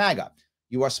Society and MAGA.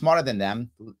 You are smarter than them.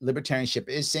 Libertarianship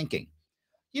is sinking.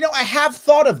 I have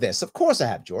thought of this. Of course I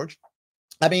have, George.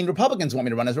 I mean, Republicans want me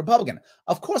to run as Republican.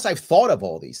 Of course I've thought of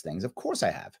all these things. Of course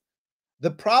I have. The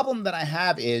problem that I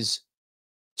have is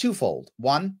twofold.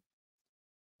 One,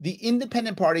 the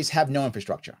independent parties have no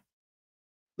infrastructure.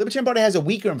 Libertarian Party has a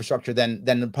weaker infrastructure than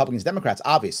Republicans, Democrats,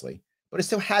 obviously, but it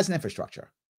still has an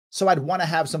infrastructure. So I'd want to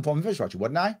have some form of infrastructure,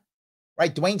 wouldn't I?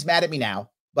 Right? Dwayne's mad at me now,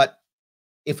 but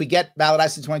if we get ballot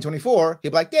access in 2024,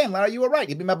 he'll be like, damn, Larry, you were right.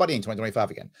 He'll be my buddy in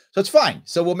 2025 again. So it's fine.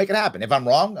 So we'll make it happen. If I'm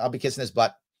wrong, I'll be kissing his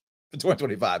butt for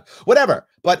 2025, whatever.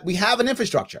 But we have an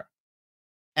infrastructure.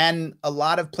 And a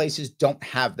lot of places don't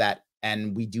have that,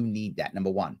 and we do need that, number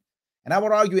one. And I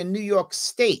would argue in New York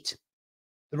State,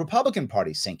 the Republican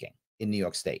Party is sinking in New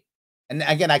York State. And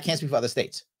again, I can't speak for other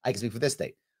states. I can speak for this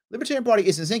state. Libertarian Party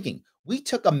isn't sinking. We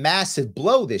took a massive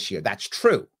blow this year. That's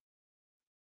true.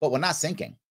 But we're not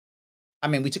sinking. I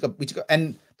mean,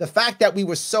 and the fact that we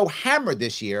were so hammered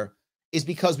this year is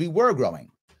because we were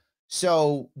growing.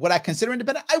 So would I consider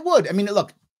independent? I would. I mean,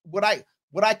 look, would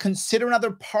I consider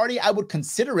another party? I would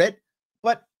consider it,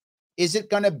 but is it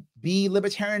going to be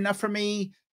libertarian enough for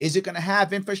me? Is it going to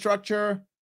have infrastructure?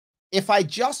 If I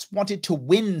just wanted to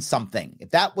win something, if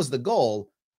that was the goal,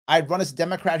 I'd run as a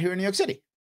Democrat here in New York City,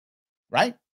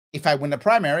 right? If I win the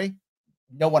primary,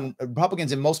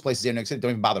 Republicans in most places in New York City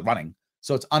don't even bother running.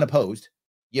 So it's unopposed.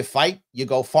 You fight, you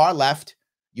go far left,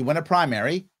 you win a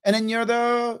primary, and then you're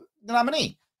the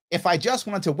nominee. If I just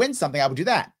wanted to win something, I would do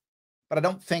that. But I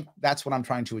don't think that's what I'm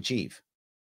trying to achieve.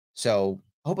 So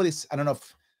hopefully, I don't know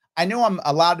if, I know I'm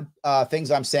a lot of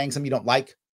things I'm saying, some you don't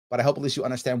like, but I hope at least you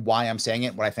understand why I'm saying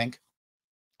it, what I think.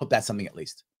 Hope that's something at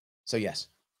least. So yes.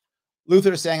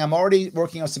 Luther is saying, I'm already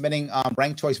working on submitting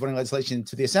ranked choice voting legislation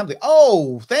to the assembly.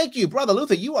 Oh, thank you, brother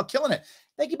Luther. You are killing it.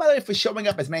 Thank you, by the way, for showing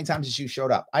up as many times as you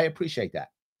showed up. I appreciate that.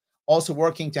 Also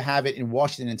working to have it in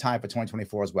Washington in time for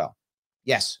 2024 as well.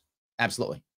 Yes,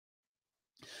 absolutely.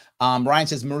 Ryan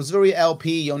says, Missouri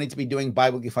LP, you'll need to be doing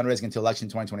bi-weekly fundraising until election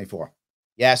 2024.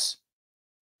 Yes,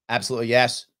 absolutely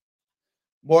yes.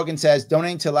 Morgan says,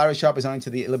 donating to Larry Sharpe is donating to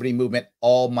the Liberty Movement.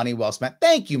 All money well spent.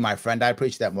 Thank you, my friend. I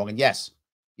appreciate that, Morgan. Yes,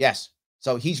 yes.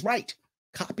 So he's right.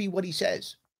 Copy what he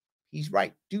says. He's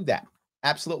right. Do that.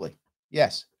 Absolutely.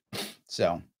 Yes.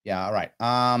 So, yeah, all right.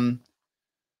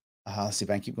 Let's see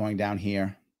if I can keep going down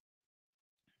here.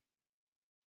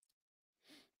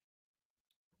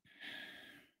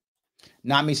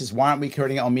 Nami says, why aren't we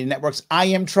creating our own media networks? I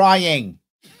am trying.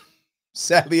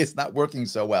 Sadly, it's not working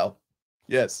so well.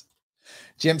 Yes.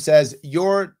 Jim says,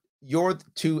 you're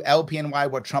to LPNY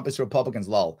what Trump is to Republicans,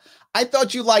 lol. I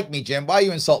thought you liked me, Jim. Why are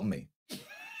you insulting me?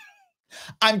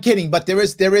 I'm kidding, but there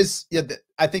is,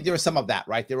 I think there is some of that,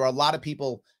 right? There are a lot of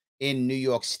people in New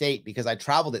York State, because I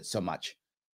traveled it so much,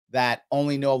 that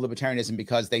only know libertarianism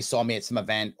because they saw me at some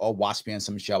event or watched me on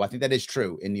some show. I think that is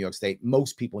true in New York State.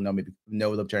 Most people know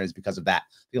libertarians because of that.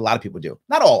 I think a lot of people do.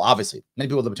 Not all, obviously. Many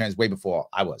people are libertarians way before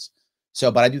I was.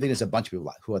 So, but I do think there's a bunch of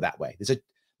people who are that way.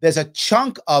 There's a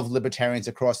chunk of libertarians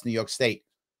across New York State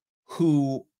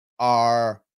who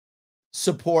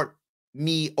support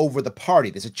me over the party.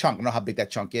 There's a chunk. I don't know how big that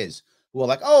chunk is. Who are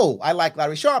like, oh, I like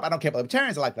Larry Sharpe. I don't care about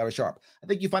libertarians. I like Larry Sharpe. I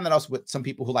think you find that also with some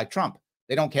people who like Trump.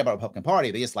 They don't care about the Republican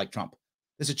Party. They just like Trump.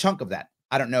 There's a chunk of that.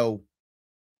 I don't know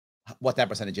what that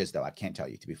percentage is, though. I can't tell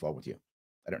you, to be fair with you.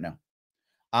 I don't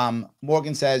know.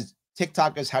 Morgan says,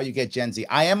 TikTok is how you get Gen Z.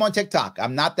 I am on TikTok.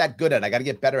 I'm not that good at it. I got to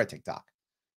get better at TikTok.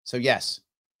 So, yes,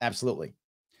 absolutely.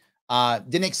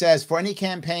 Dinnick says, for any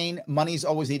campaign, money's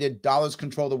always needed. Dollars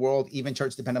control the world. Even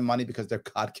church depend on money because their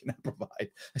God cannot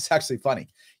provide. It's actually funny.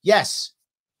 Yes.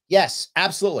 Yes,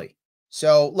 absolutely.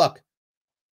 So, look,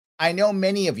 I know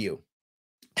many of you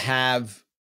have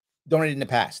donated in the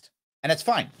past, and that's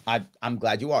fine. I'm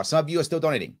glad you are. Some of you are still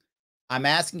donating. I'm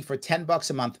asking for $10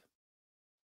 a month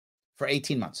for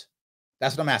 18 months.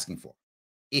 That's what I'm asking for.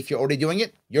 If you're already doing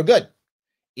it, you're good.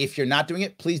 If you're not doing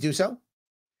it, please do so.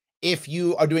 If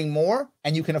you are doing more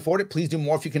and you can afford it, please do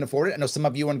more if you can afford it. I know some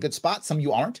of you are in good spots. Some of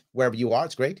you aren't. Wherever you are,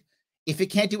 it's great. If you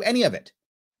can't do any of it,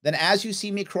 then as you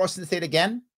see me crossing the state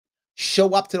again,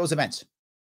 show up to those events.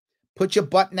 Put your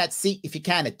butt in that seat if you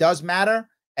can. It does matter.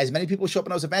 As many people show up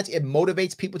in those events, it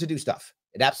motivates people to do stuff.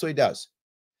 It absolutely does.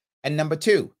 And number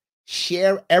two,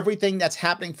 share everything that's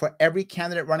happening for every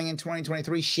candidate running in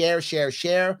 2023. Share.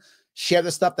 Share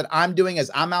the stuff that I'm doing as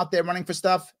I'm out there running for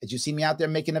stuff. As you see me out there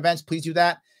making events, please do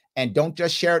that. And don't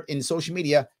just share it in social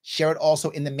media. Share it also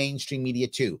in the mainstream media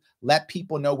too. Let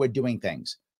people know we're doing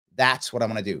things. That's what I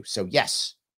want to do. So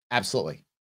yes, absolutely.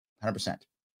 100%.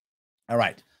 All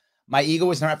right. My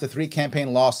ego is now after 3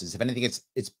 campaign losses. If anything,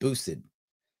 it's boosted.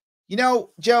 You know,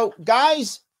 Joe,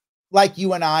 guys like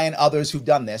you and I and others who've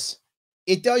done this,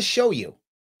 it does show you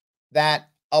that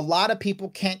a lot of people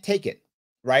can't take it,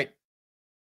 right?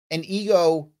 An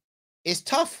ego is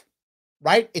tough,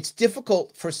 right? It's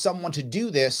difficult for someone to do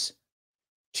this,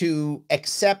 to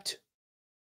accept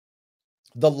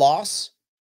the loss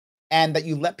and that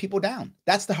you let people down.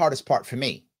 That's the hardest part for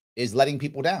me, is letting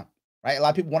people down, right? A lot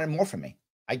of people wanted more from me.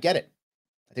 I get it.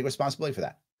 I take responsibility for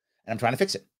that. And I'm trying to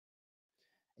fix it.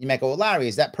 You might go, well, Larry,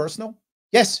 is that personal?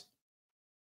 Yes,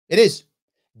 it is.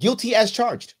 Guilty as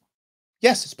charged.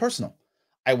 Yes, it's personal.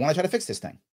 I want to try to fix this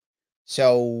thing.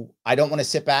 So I don't want to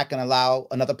sit back and allow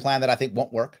another plan that I think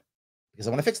won't work because I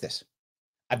want to fix this.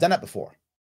 I've done that before.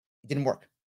 It didn't work.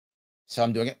 So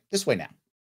I'm doing it this way now.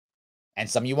 And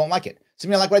some of you won't like it. Some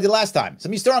of you don't like what I did last time.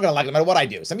 Some of you still aren't going to like it no matter what I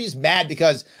do. Some of you just mad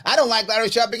because I don't like Larry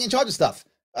Sharpe being in charge of stuff.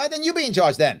 Then you be in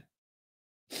charge then.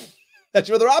 That's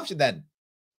your other option then.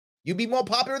 You be more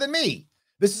popular than me.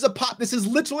 This is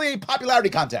literally a popularity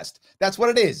contest. That's what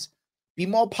it is. Be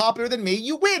more popular than me,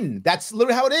 you win. That's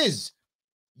literally how it is.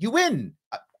 You win.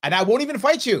 And I won't even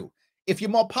fight you. If you're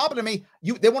more popular than me,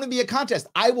 there won't be a contest.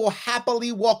 I will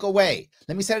happily walk away.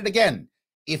 Let me say it again.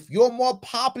 If you're more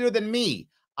popular than me,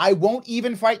 I won't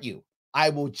even fight you. I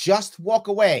will just walk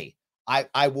away.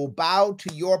 I will bow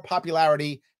to your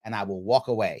popularity and I will walk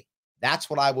away. That's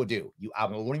what I will do. I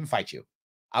won't even fight you.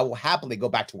 I will happily go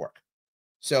back to work.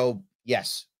 So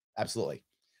yes, absolutely.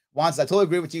 Once I totally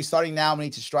agree with you. Starting now, we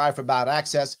need to strive for ballot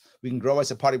access. We can grow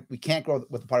as a party. We can't grow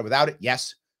with the party without it.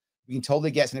 Yes. We can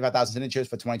totally get 75,000 signatures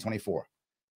for 2024.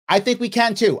 I think we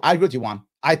can too. I agree with you, Juan.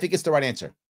 I think it's the right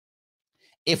answer.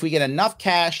 If we get enough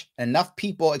cash and enough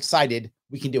people excited,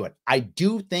 we can do it. I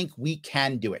do think we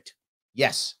can do it.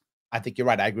 Yes. I think you're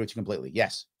right. I agree with you completely.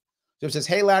 Yes. So it says,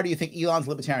 hey, Larry, do you think Elon's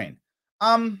libertarian?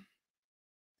 I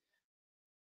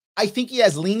think he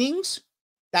has leanings.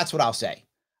 That's what I'll say.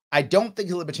 I don't think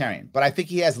he's libertarian, but I think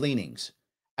he has leanings.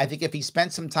 I think if he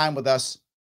spent some time with us,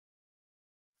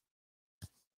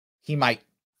 he might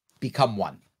become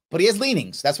one. But he has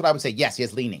leanings. That's what I would say. Yes, he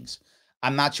has leanings.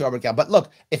 I'm not sure. But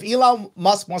look, if Elon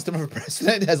Musk wants to run for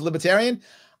president as libertarian,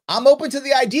 I'm open to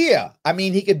the idea. I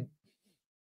mean,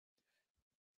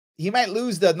 he might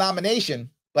lose the nomination,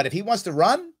 but if he wants to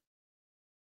run,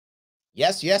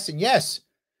 yes, yes, and yes.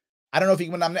 I don't know if he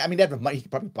can nominate. I mean, he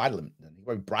could probably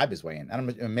bribe his way in. I don't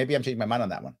know. Maybe I'm changing my mind on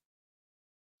that one.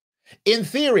 In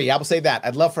theory, I will say that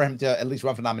I'd love for him to at least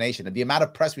run for nomination. And the amount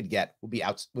of press we'd get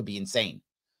would be insane.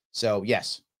 So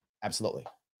yes, absolutely.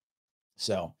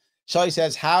 So Shelly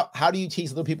says, how do you teach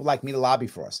little people like me to lobby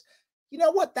for us? You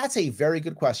know what? That's a very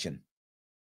good question.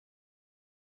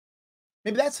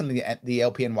 Maybe that's something the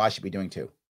LPNY should be doing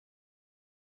too.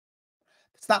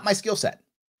 It's not my skill set,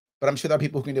 but I'm sure there are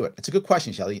people who can do it. It's a good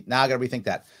question, Shelly. Now I got to rethink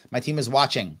that. My team is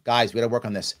watching. Guys, we got to work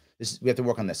on this. We have to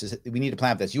work on this. We need to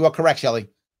plan for this. You are correct, Shelly.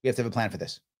 We have to have a plan for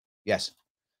this. Yes.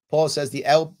 Paul says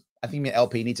I think the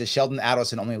LP needs a Sheldon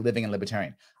Adelson only living in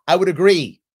libertarian. I would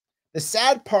agree. The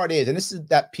sad part is, and this is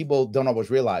that people don't always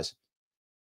realize,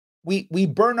 we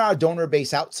burn our donor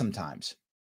base out sometimes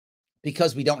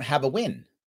because we don't have a win.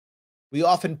 We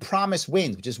often promise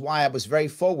wins, which is why I was very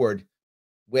forward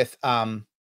with,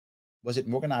 was it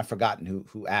Morgan? I've forgotten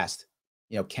who asked,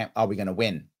 are we going to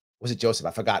win? Was it Joseph?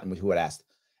 I've forgotten who had asked.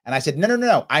 And I said,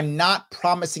 no. I'm not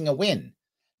promising a win.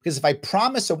 Because if I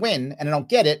promise a win and I don't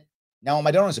get it, now all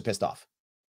my donors are pissed off.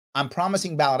 I'm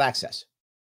promising ballot access.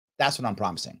 That's what I'm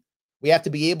promising. We have to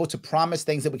be able to promise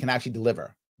things that we can actually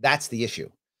deliver. That's the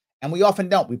issue. And we often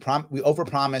don't. We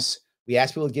overpromise. We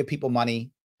ask people to give people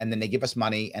money, and then they give us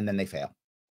money, and then they fail.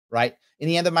 Right? In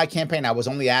the end of my campaign, I was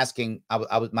only asking,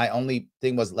 my only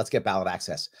thing was, let's get ballot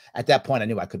access. At that point, I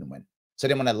knew I couldn't win. So I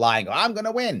didn't want to lie and go, I'm going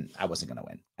to win. I wasn't going to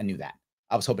win. I knew that.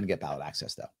 I was hoping to get ballot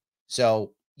access, though.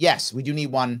 So yes, we do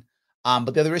need one.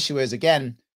 But the other issue is,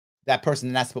 again, that person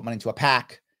then has to put money into a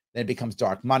PAC. Then it becomes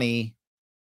dark money.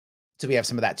 So we have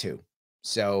some of that too.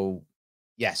 So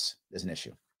yes, there's an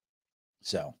issue.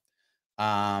 So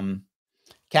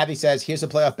Kathy says, here's a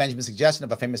playoff Benjamin suggestion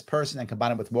of a famous person and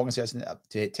combine it with Morgan's suggestion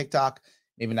to hit TikTok.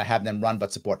 Maybe not have them run,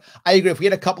 but support. I agree. If we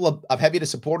had a couple of heavy hitter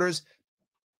supporters,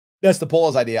 that's the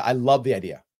Paul's idea. I love the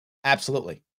idea.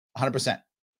 Absolutely. 100%.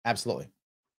 Absolutely.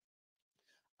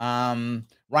 Ryan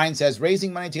says,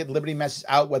 raising money to get the Liberty message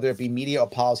out, whether it be media or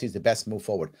policy, is the best move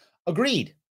forward.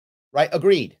 Agreed. Right?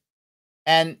 Agreed.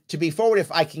 And to be forward,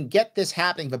 if I can get this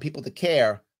happening for people to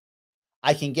care,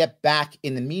 I can get back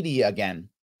in the media again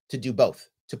to do both,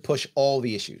 to push all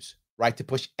the issues, right? To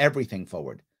push everything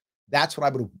forward. That's what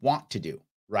I would want to do,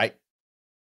 right?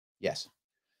 Yes.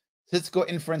 Statistical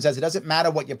inference says it doesn't matter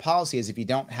what your policy is if you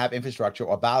don't have infrastructure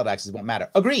or ballot access, it won't matter.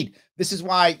 Agreed. This is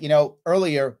why,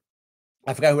 earlier,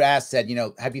 I forgot who asked, said,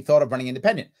 have you thought of running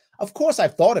independent? Of course,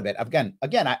 I've thought of it. Again,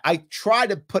 I try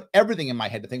to put everything in my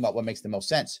head to think about what makes the most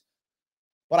sense.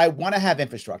 But I want to have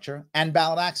infrastructure and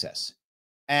ballot access.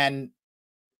 And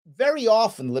very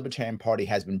often the Libertarian Party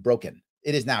has been broken.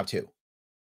 It is now too.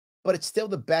 But it's still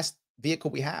the best vehicle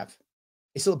we have.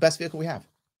 It's still the best vehicle we have.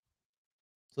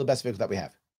 Still the best vehicle that we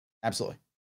have. Absolutely.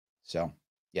 So,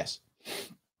 yes.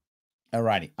 All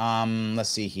righty. Let's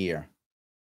see here.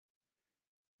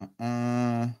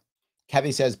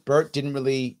 Kathy says, Bert didn't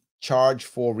really charge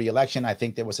for re-election. I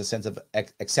think there was a sense of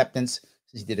acceptance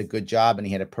since he did a good job and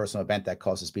he had a personal event that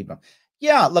caused a speed bump.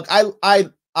 Yeah, look,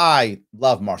 I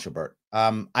love Marshall Burt.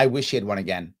 I wish he had won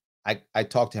again. I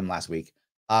talked to him last week.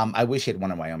 I wish he had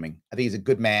won in Wyoming. I think he's a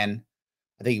good man.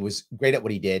 I think he was great at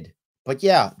what he did. But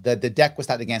yeah, the deck was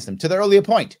stacked against him. To the earlier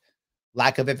point,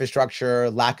 lack of infrastructure,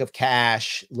 lack of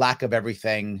cash, lack of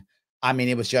everything. I mean,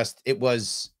 everything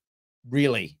was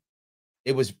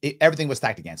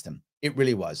stacked against him. It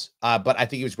really was. But I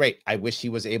think he was great. I wish he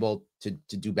was able to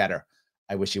do better.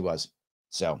 I wish he was.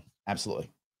 So absolutely.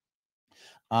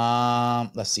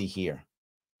 Let's see here.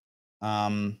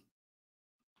 Paul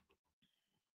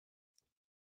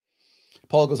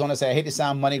goes on to say, I hate to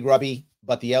sound money grubby,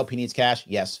 but the LP needs cash.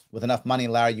 Yes. With enough money,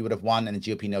 Larry, you would have won, and the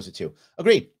GOP knows it too.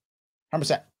 Agreed.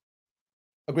 100%.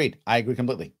 Agreed. I agree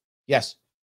completely. Yes.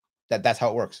 That's how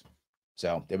it works.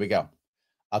 So there we go.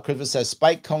 Christopher says,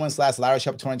 Spike Cohen's last Larry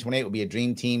Shop 2028 will be a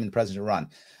dream team and president run.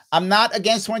 I'm not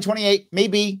against 2028.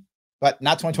 Maybe, but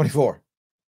not 2024.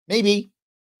 Maybe,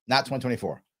 not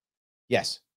 2024.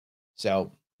 Yes.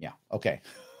 So, yeah. Okay.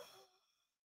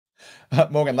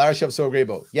 Morgan, Larry Shop's so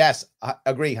agreeable. Yes, I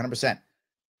agree 100%.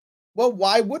 Well,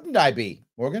 why wouldn't I be,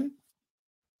 Morgan?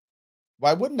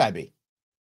 Why wouldn't I be?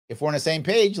 If we're on the same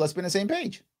page, let's be on the same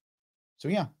page. So,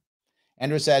 yeah.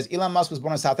 Andrew says, Elon Musk was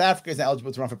born in South Africa, is not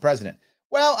eligible to run for president.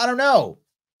 Well, I don't know.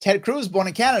 Ted Cruz, born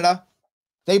in Canada.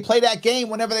 They play that game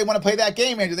whenever they want to play that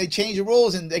game, Andrew. They change the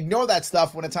rules and ignore that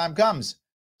stuff when the time comes.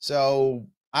 So,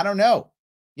 I don't know.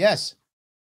 Yes.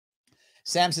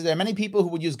 Sam says, there are many people who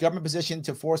would use government position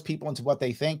to force people into what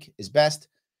they think is best.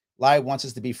 Lai wants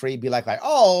us to be free, be like,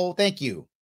 oh, thank you.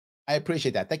 I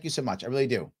appreciate that. Thank you so much. I really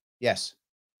do. Yes.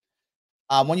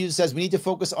 One user says, we need to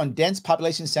focus on dense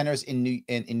population centers in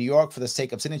New York for the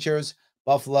sake of signatures.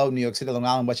 Buffalo, New York City, Long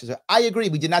Island, Westchester. I agree.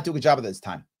 We did not do a good job at this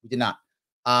time. We did not.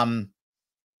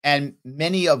 And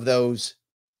many of those,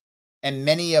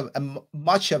 and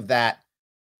much of that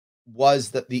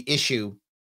was the issue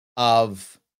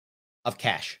of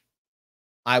cash.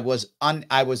 I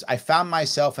found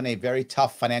myself in a very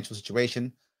tough financial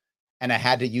situation, and I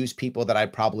had to use people that I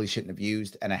probably shouldn't have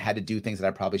used, and I had to do things that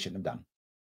I probably shouldn't have done.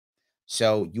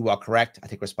 So you are correct. I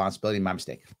take responsibility. My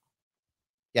mistake.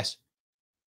 Yes,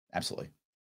 absolutely.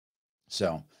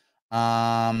 So,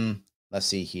 let's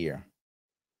see here.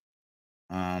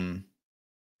 Dwayne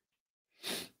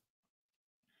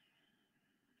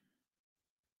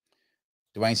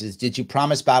says, did you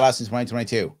promise ballots in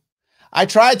 2022? I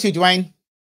tried to, Dwayne.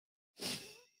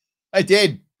 I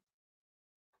did.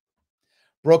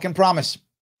 Broken promise.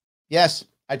 Yes,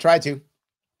 I tried to.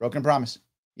 Broken promise.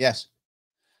 Yes.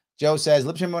 Joe says,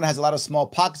 Libertarian Movement has a lot of small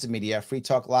pockets of media. Free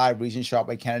Talk Live, Region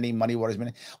Sharpway, Kennedy, Muddy Waters.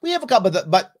 We have a couple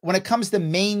of but when it comes to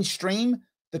mainstream,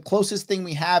 the closest thing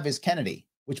we have is Kennedy,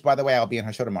 which, by the way, I'll be in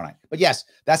her show tomorrow night. But yes,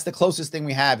 that's the closest thing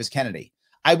we have is Kennedy.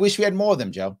 I wish we had more of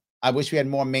them, Joe. I wish we had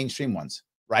more mainstream ones,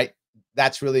 right?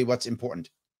 That's really what's important.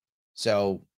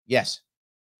 So, yes.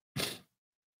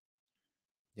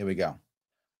 Here we go.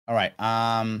 All right.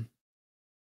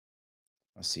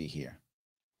 Let's see here.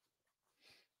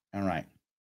 All right.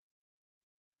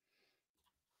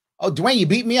 Oh, Dwayne, you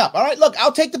beat me up. All right, look,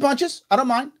 I'll take the punches. I don't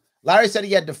mind. Larry said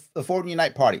he had the Forward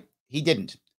Unite party. He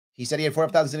didn't. He said he had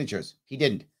 4,000 signatures. He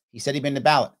didn't. He said he'd been in the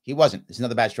ballot. He wasn't. It's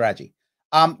another bad strategy.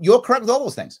 You're correct with all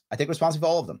those things. I take responsibility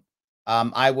for all of them.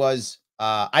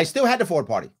 I still had the Forward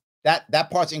Party. That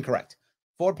part's incorrect.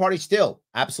 Forward Party still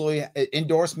absolutely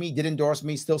endorsed me, did endorse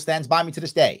me, still stands by me to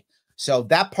this day. So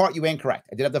that part, you incorrect.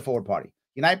 I did have the Forward Party.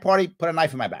 Unite Party put a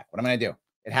knife in my back. What am I going to do?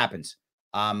 It happens.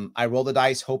 I rolled the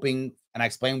dice hoping, and I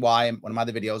explained why in one of my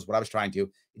other videos, what I was trying to.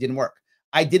 It didn't work.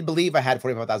 I did believe I had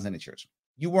 45,000 signatures.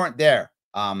 You weren't there,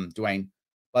 Dwayne,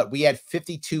 but we had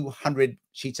 5,200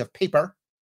 sheets of paper.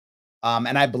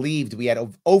 And I believed we had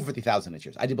over 50,000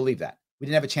 signatures. I did believe that. We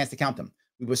didn't have a chance to count them.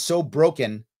 We were so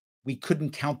broken, we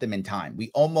couldn't count them in time.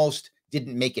 We almost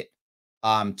didn't make it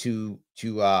to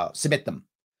submit them.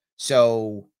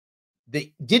 So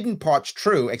the didn't part's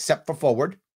true, except for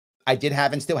Forward. I did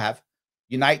have and still have.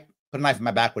 Unite, put a knife in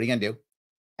my back. What are you going to do?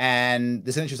 And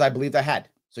the signatures I believed I had.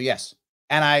 So yes.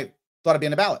 And I thought I'd be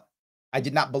on the ballot. I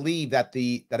did not believe that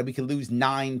that we could lose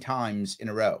 9 times in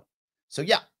a row. So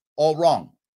yeah, all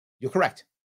wrong. You're correct.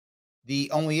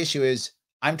 The only issue is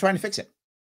I'm trying to fix it.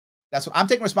 That's what I'm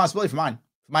taking responsibility for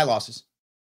my losses.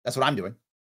 That's what I'm doing.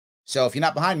 So if you're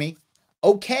not behind me,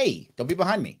 okay, don't be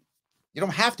behind me. You don't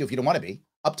have to if you don't want to be.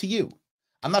 Up to you.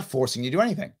 I'm not forcing you to do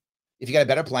anything. If you got a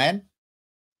better plan,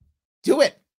 do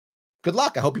it. Good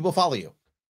luck. I hope people follow you.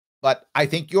 But I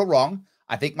think you're wrong.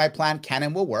 I think my plan can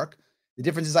and will work. The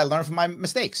difference is I learn from my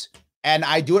mistakes. And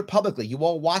I do it publicly. You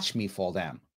all watch me fall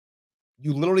down.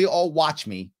 You literally all watch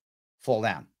me fall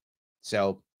down.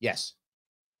 So, yes.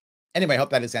 Anyway, I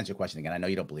hope that has answered your question again. I know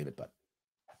you don't believe it, but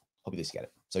hope you just get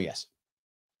it. So, yes.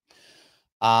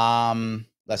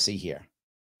 Let's see here.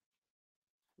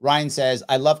 Ryan says,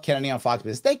 I love Kennedy on Fox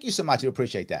Business. Thank you so much. I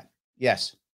appreciate that.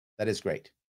 Yes, that is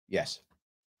great. Yes.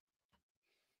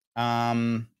 Where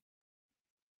am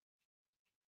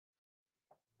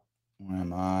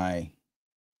I?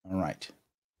 All right.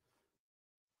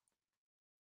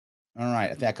 All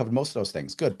right. I think I covered most of those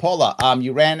things. Good. Paula,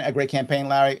 you ran a great campaign,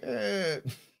 Larry.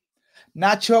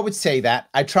 Not sure I would say that.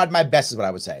 I tried my best is what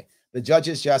I would say. The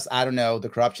judges just, I don't know, the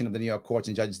corruption of the New York courts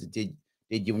and judges that did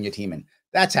you and your team in.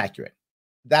 That's accurate.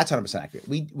 That's 100% accurate.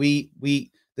 The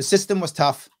system was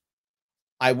tough.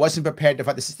 I wasn't prepared to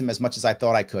fight the system as much as I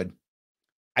thought I could.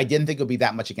 I didn't think it would be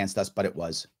that much against us, but it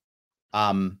was.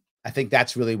 I think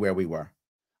that's really where we were.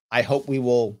 I hope we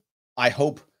will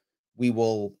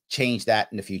change that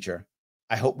in the future.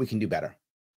 I hope we can do better.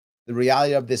 The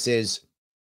reality of this is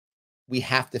we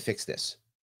have to fix this.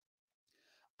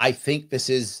 I think this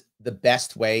is the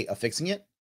best way of fixing it.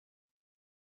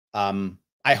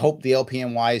 I hope the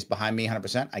LPNY is behind me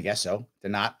 100%. I guess so. If they're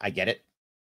not, I get it.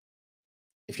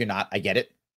 If you're not, I get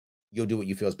it. You'll do what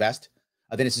you feel is best.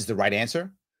 I think this is the right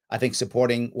answer. I think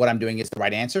supporting what I'm doing is the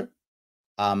right answer.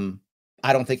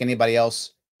 I don't think anybody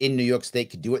else in New York State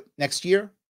could do it next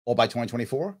year or by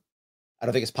 2024. I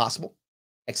don't think it's possible,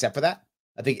 except for that.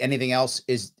 I think anything else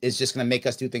is just going to make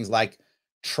us do things like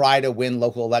try to win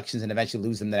local elections and eventually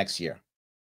lose them the next year.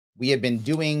 We have been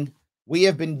doing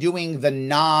the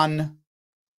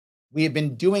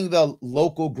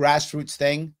local grassroots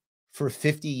thing for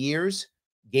 50 years,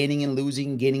 gaining and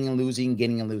losing, gaining and losing,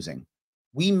 gaining and losing.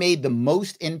 We made the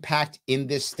most impact in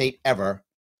this state ever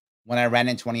when I ran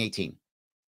in 2018.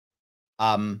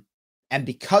 And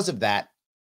because of that,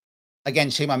 again,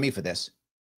 shame on me for this.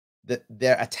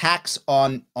 Their attacks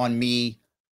on me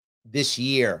this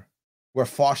year were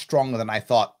far stronger than I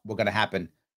thought were going to happen,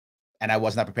 and I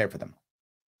was not prepared for them.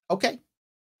 Okay,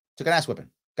 took an ass whipping,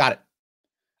 got it.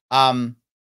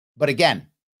 But again,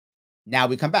 now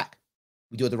we come back.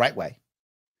 We do it the right way.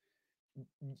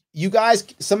 You guys,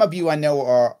 some of you I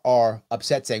know are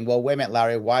upset, saying, "Well, wait a minute,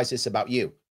 Larry, why is this about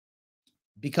you?"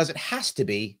 Because it has to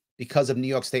be because of New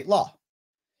York State law.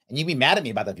 And you can be mad at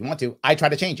me about that if you want to. I tried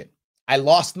to change it. I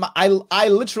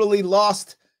literally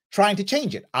lost trying to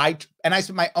change it. I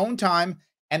spent my own time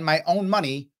and my own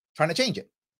money trying to change it.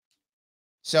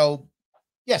 So,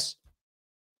 yes,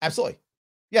 absolutely.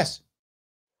 Yes.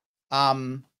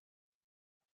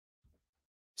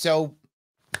 So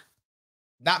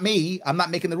not me. I'm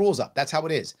not making the rules up. That's how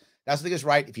it is. That's what I think is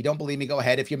right. If you don't believe me, go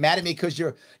ahead. If you're mad at me because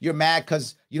you're mad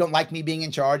because you don't like me being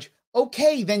in charge,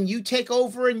 okay, then you take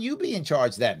over and you be in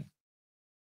charge then.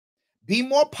 Be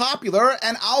more popular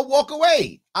and I'll walk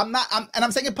away. I'm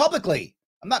saying it publicly.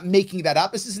 I'm not making that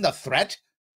up. This isn't a threat.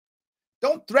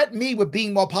 Don't threaten me with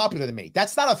being more popular than me.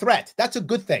 That's not a threat. That's a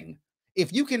good thing.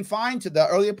 If you can find, to the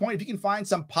earlier point, if you can find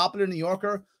some popular New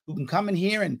Yorker who can come in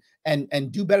here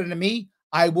and do better than me,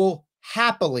 I will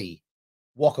happily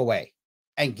walk away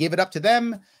and give it up to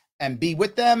them and be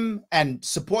with them and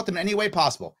support them in any way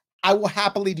possible. I will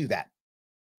happily do that.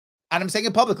 And I'm saying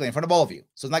it publicly in front of all of you.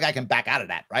 So it's not like I can back out of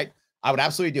that, right? I would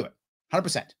absolutely do it.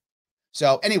 100%.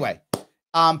 So anyway,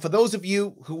 for those of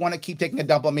you who want to keep taking a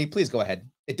dump on me, please go ahead.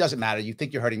 It doesn't matter. You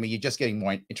think you're hurting me. You're just getting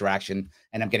more interaction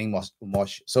and I'm getting more.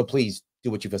 So please do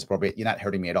what you feel is appropriate. You're not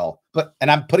hurting me at all. And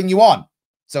I'm putting you on.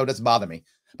 So it doesn't bother me.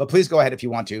 But please go ahead if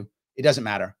you want to. It doesn't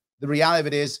matter. The reality of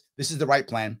it is this is the right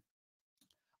plan.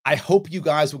 I hope you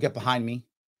guys will get behind me.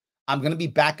 I'm going to be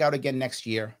back out again next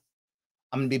year.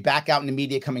 I'm going to be back out in the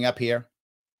media coming up here.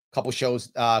 A couple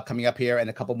shows coming up here and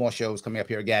a couple more shows coming up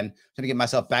here again. I'm going to get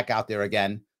myself back out there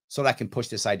again so that I can push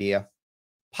this idea.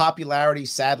 Popularity,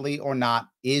 sadly or not,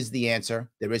 is the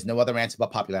answer. There is no other answer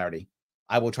but popularity.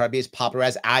 I will try to be as popular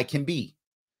as I can be.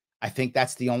 I think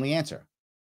that's the only answer.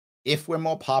 If we're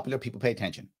more popular, people pay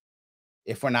attention.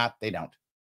 If we're not, they don't.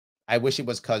 I wish it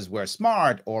was because we're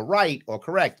smart or right or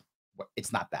correct.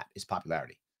 It's not that. It's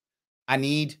popularity. I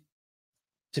need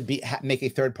to make a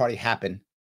third party happen.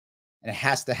 And it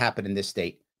has to happen in this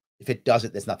state. If it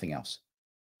doesn't, there's nothing else.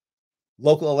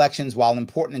 Local elections, while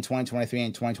important in 2023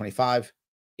 and 2025,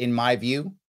 in my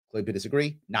view, clearly people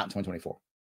disagree, not in 2024.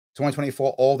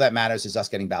 2024, all that matters is us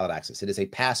getting ballot access. It is a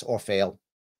pass or fail,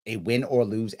 a win or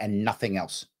lose, and nothing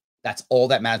else. That's all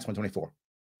that matters in 2024.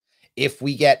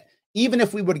 Even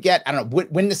if we would get, I don't know,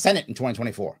 win the Senate in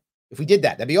 2024. If we did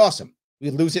that, that'd be awesome.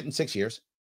 We'd lose it in 6 years,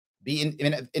 be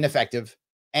ineffective,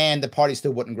 and the party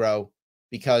still wouldn't grow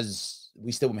because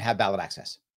we still wouldn't have ballot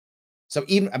access. So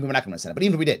we're not going to win the Senate, but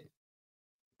even if we did,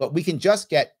 but we can just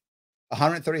get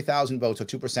 130,000 votes or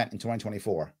 2% in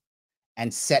 2024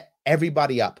 and set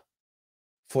everybody up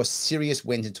for serious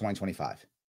wins in 2025.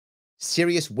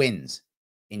 Serious wins.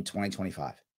 in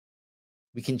 2025.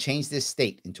 We can change this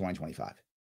state in 2025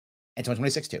 and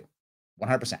 2026 too.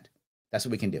 100%. That's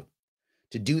what we can do.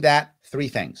 To do that, 3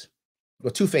 things.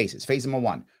 Well, 2 phases. Phase number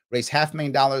 1, raise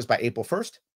 $500,000 by April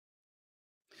 1st.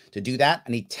 To do that,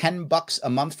 I need $10 a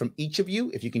month from each of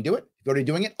you. If you can do it, if you're already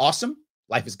doing it, awesome.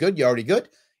 Life is good. You're already good.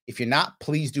 If you're not,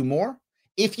 please do more.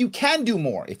 If you can do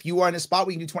more, if you are in a spot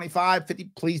where you can do 25,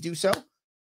 50, please do so.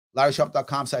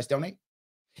 LarrySharpe.com/donate.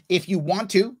 If you want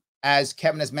to, as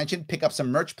Kevin has mentioned, pick up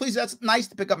some merch. Please, that's nice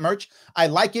to pick up merch. I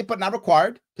like it, but not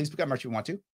required. Please pick up merch if you want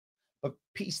to. But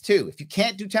piece 2, if you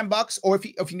can't do $10, or if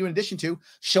you do in addition to,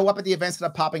 show up at the events that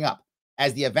are popping up.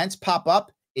 As the events pop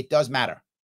up, it does matter.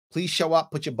 Please show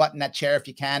up, put your butt in that chair if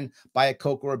you can, buy a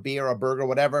Coke or a beer or a burger or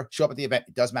whatever. Show up at the event.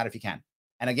 It does matter if you can.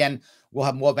 And again, we'll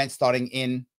have more events starting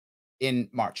in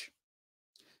March.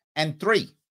 And 3,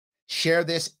 share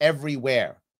this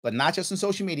everywhere, but not just on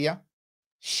social media.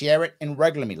 Share it in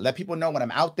regular media. Let people know when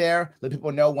I'm out there. Let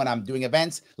people know when I'm doing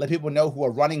events. Let people know who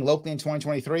are running locally in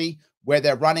 2023, where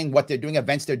they're running, what they're doing,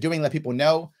 events they're doing. Let people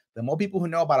know. The more people who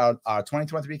know about our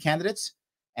 2023 candidates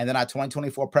and then our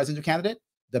 2024 presidential candidate,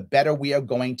 the better we are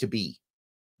going to be.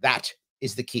 That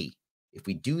is the key. If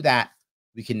we do that,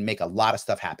 we can make a lot of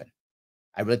stuff happen.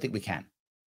 I really think we can.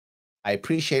 I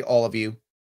appreciate all of you.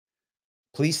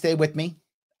 Please stay with me.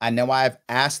 I know I've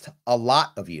asked a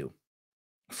lot of you,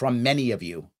 from many of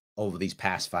you, over these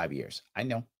past 5 years. I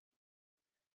know.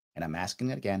 And I'm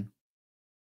asking it again.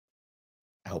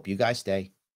 I hope you guys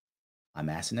stay. I'm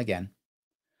asking again.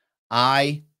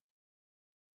 I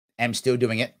am still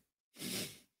doing it.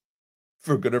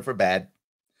 For good or for bad.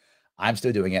 I'm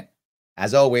still doing it.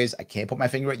 As always, I can't put my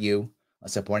finger at you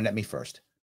unless I pointed at me first.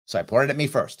 So I pointed at me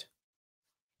first.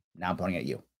 Now I'm pointing at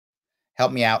you.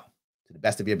 Help me out to the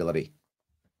best of your ability.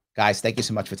 Guys, thank you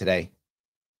so much for today.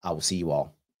 I will see you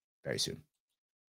all very soon.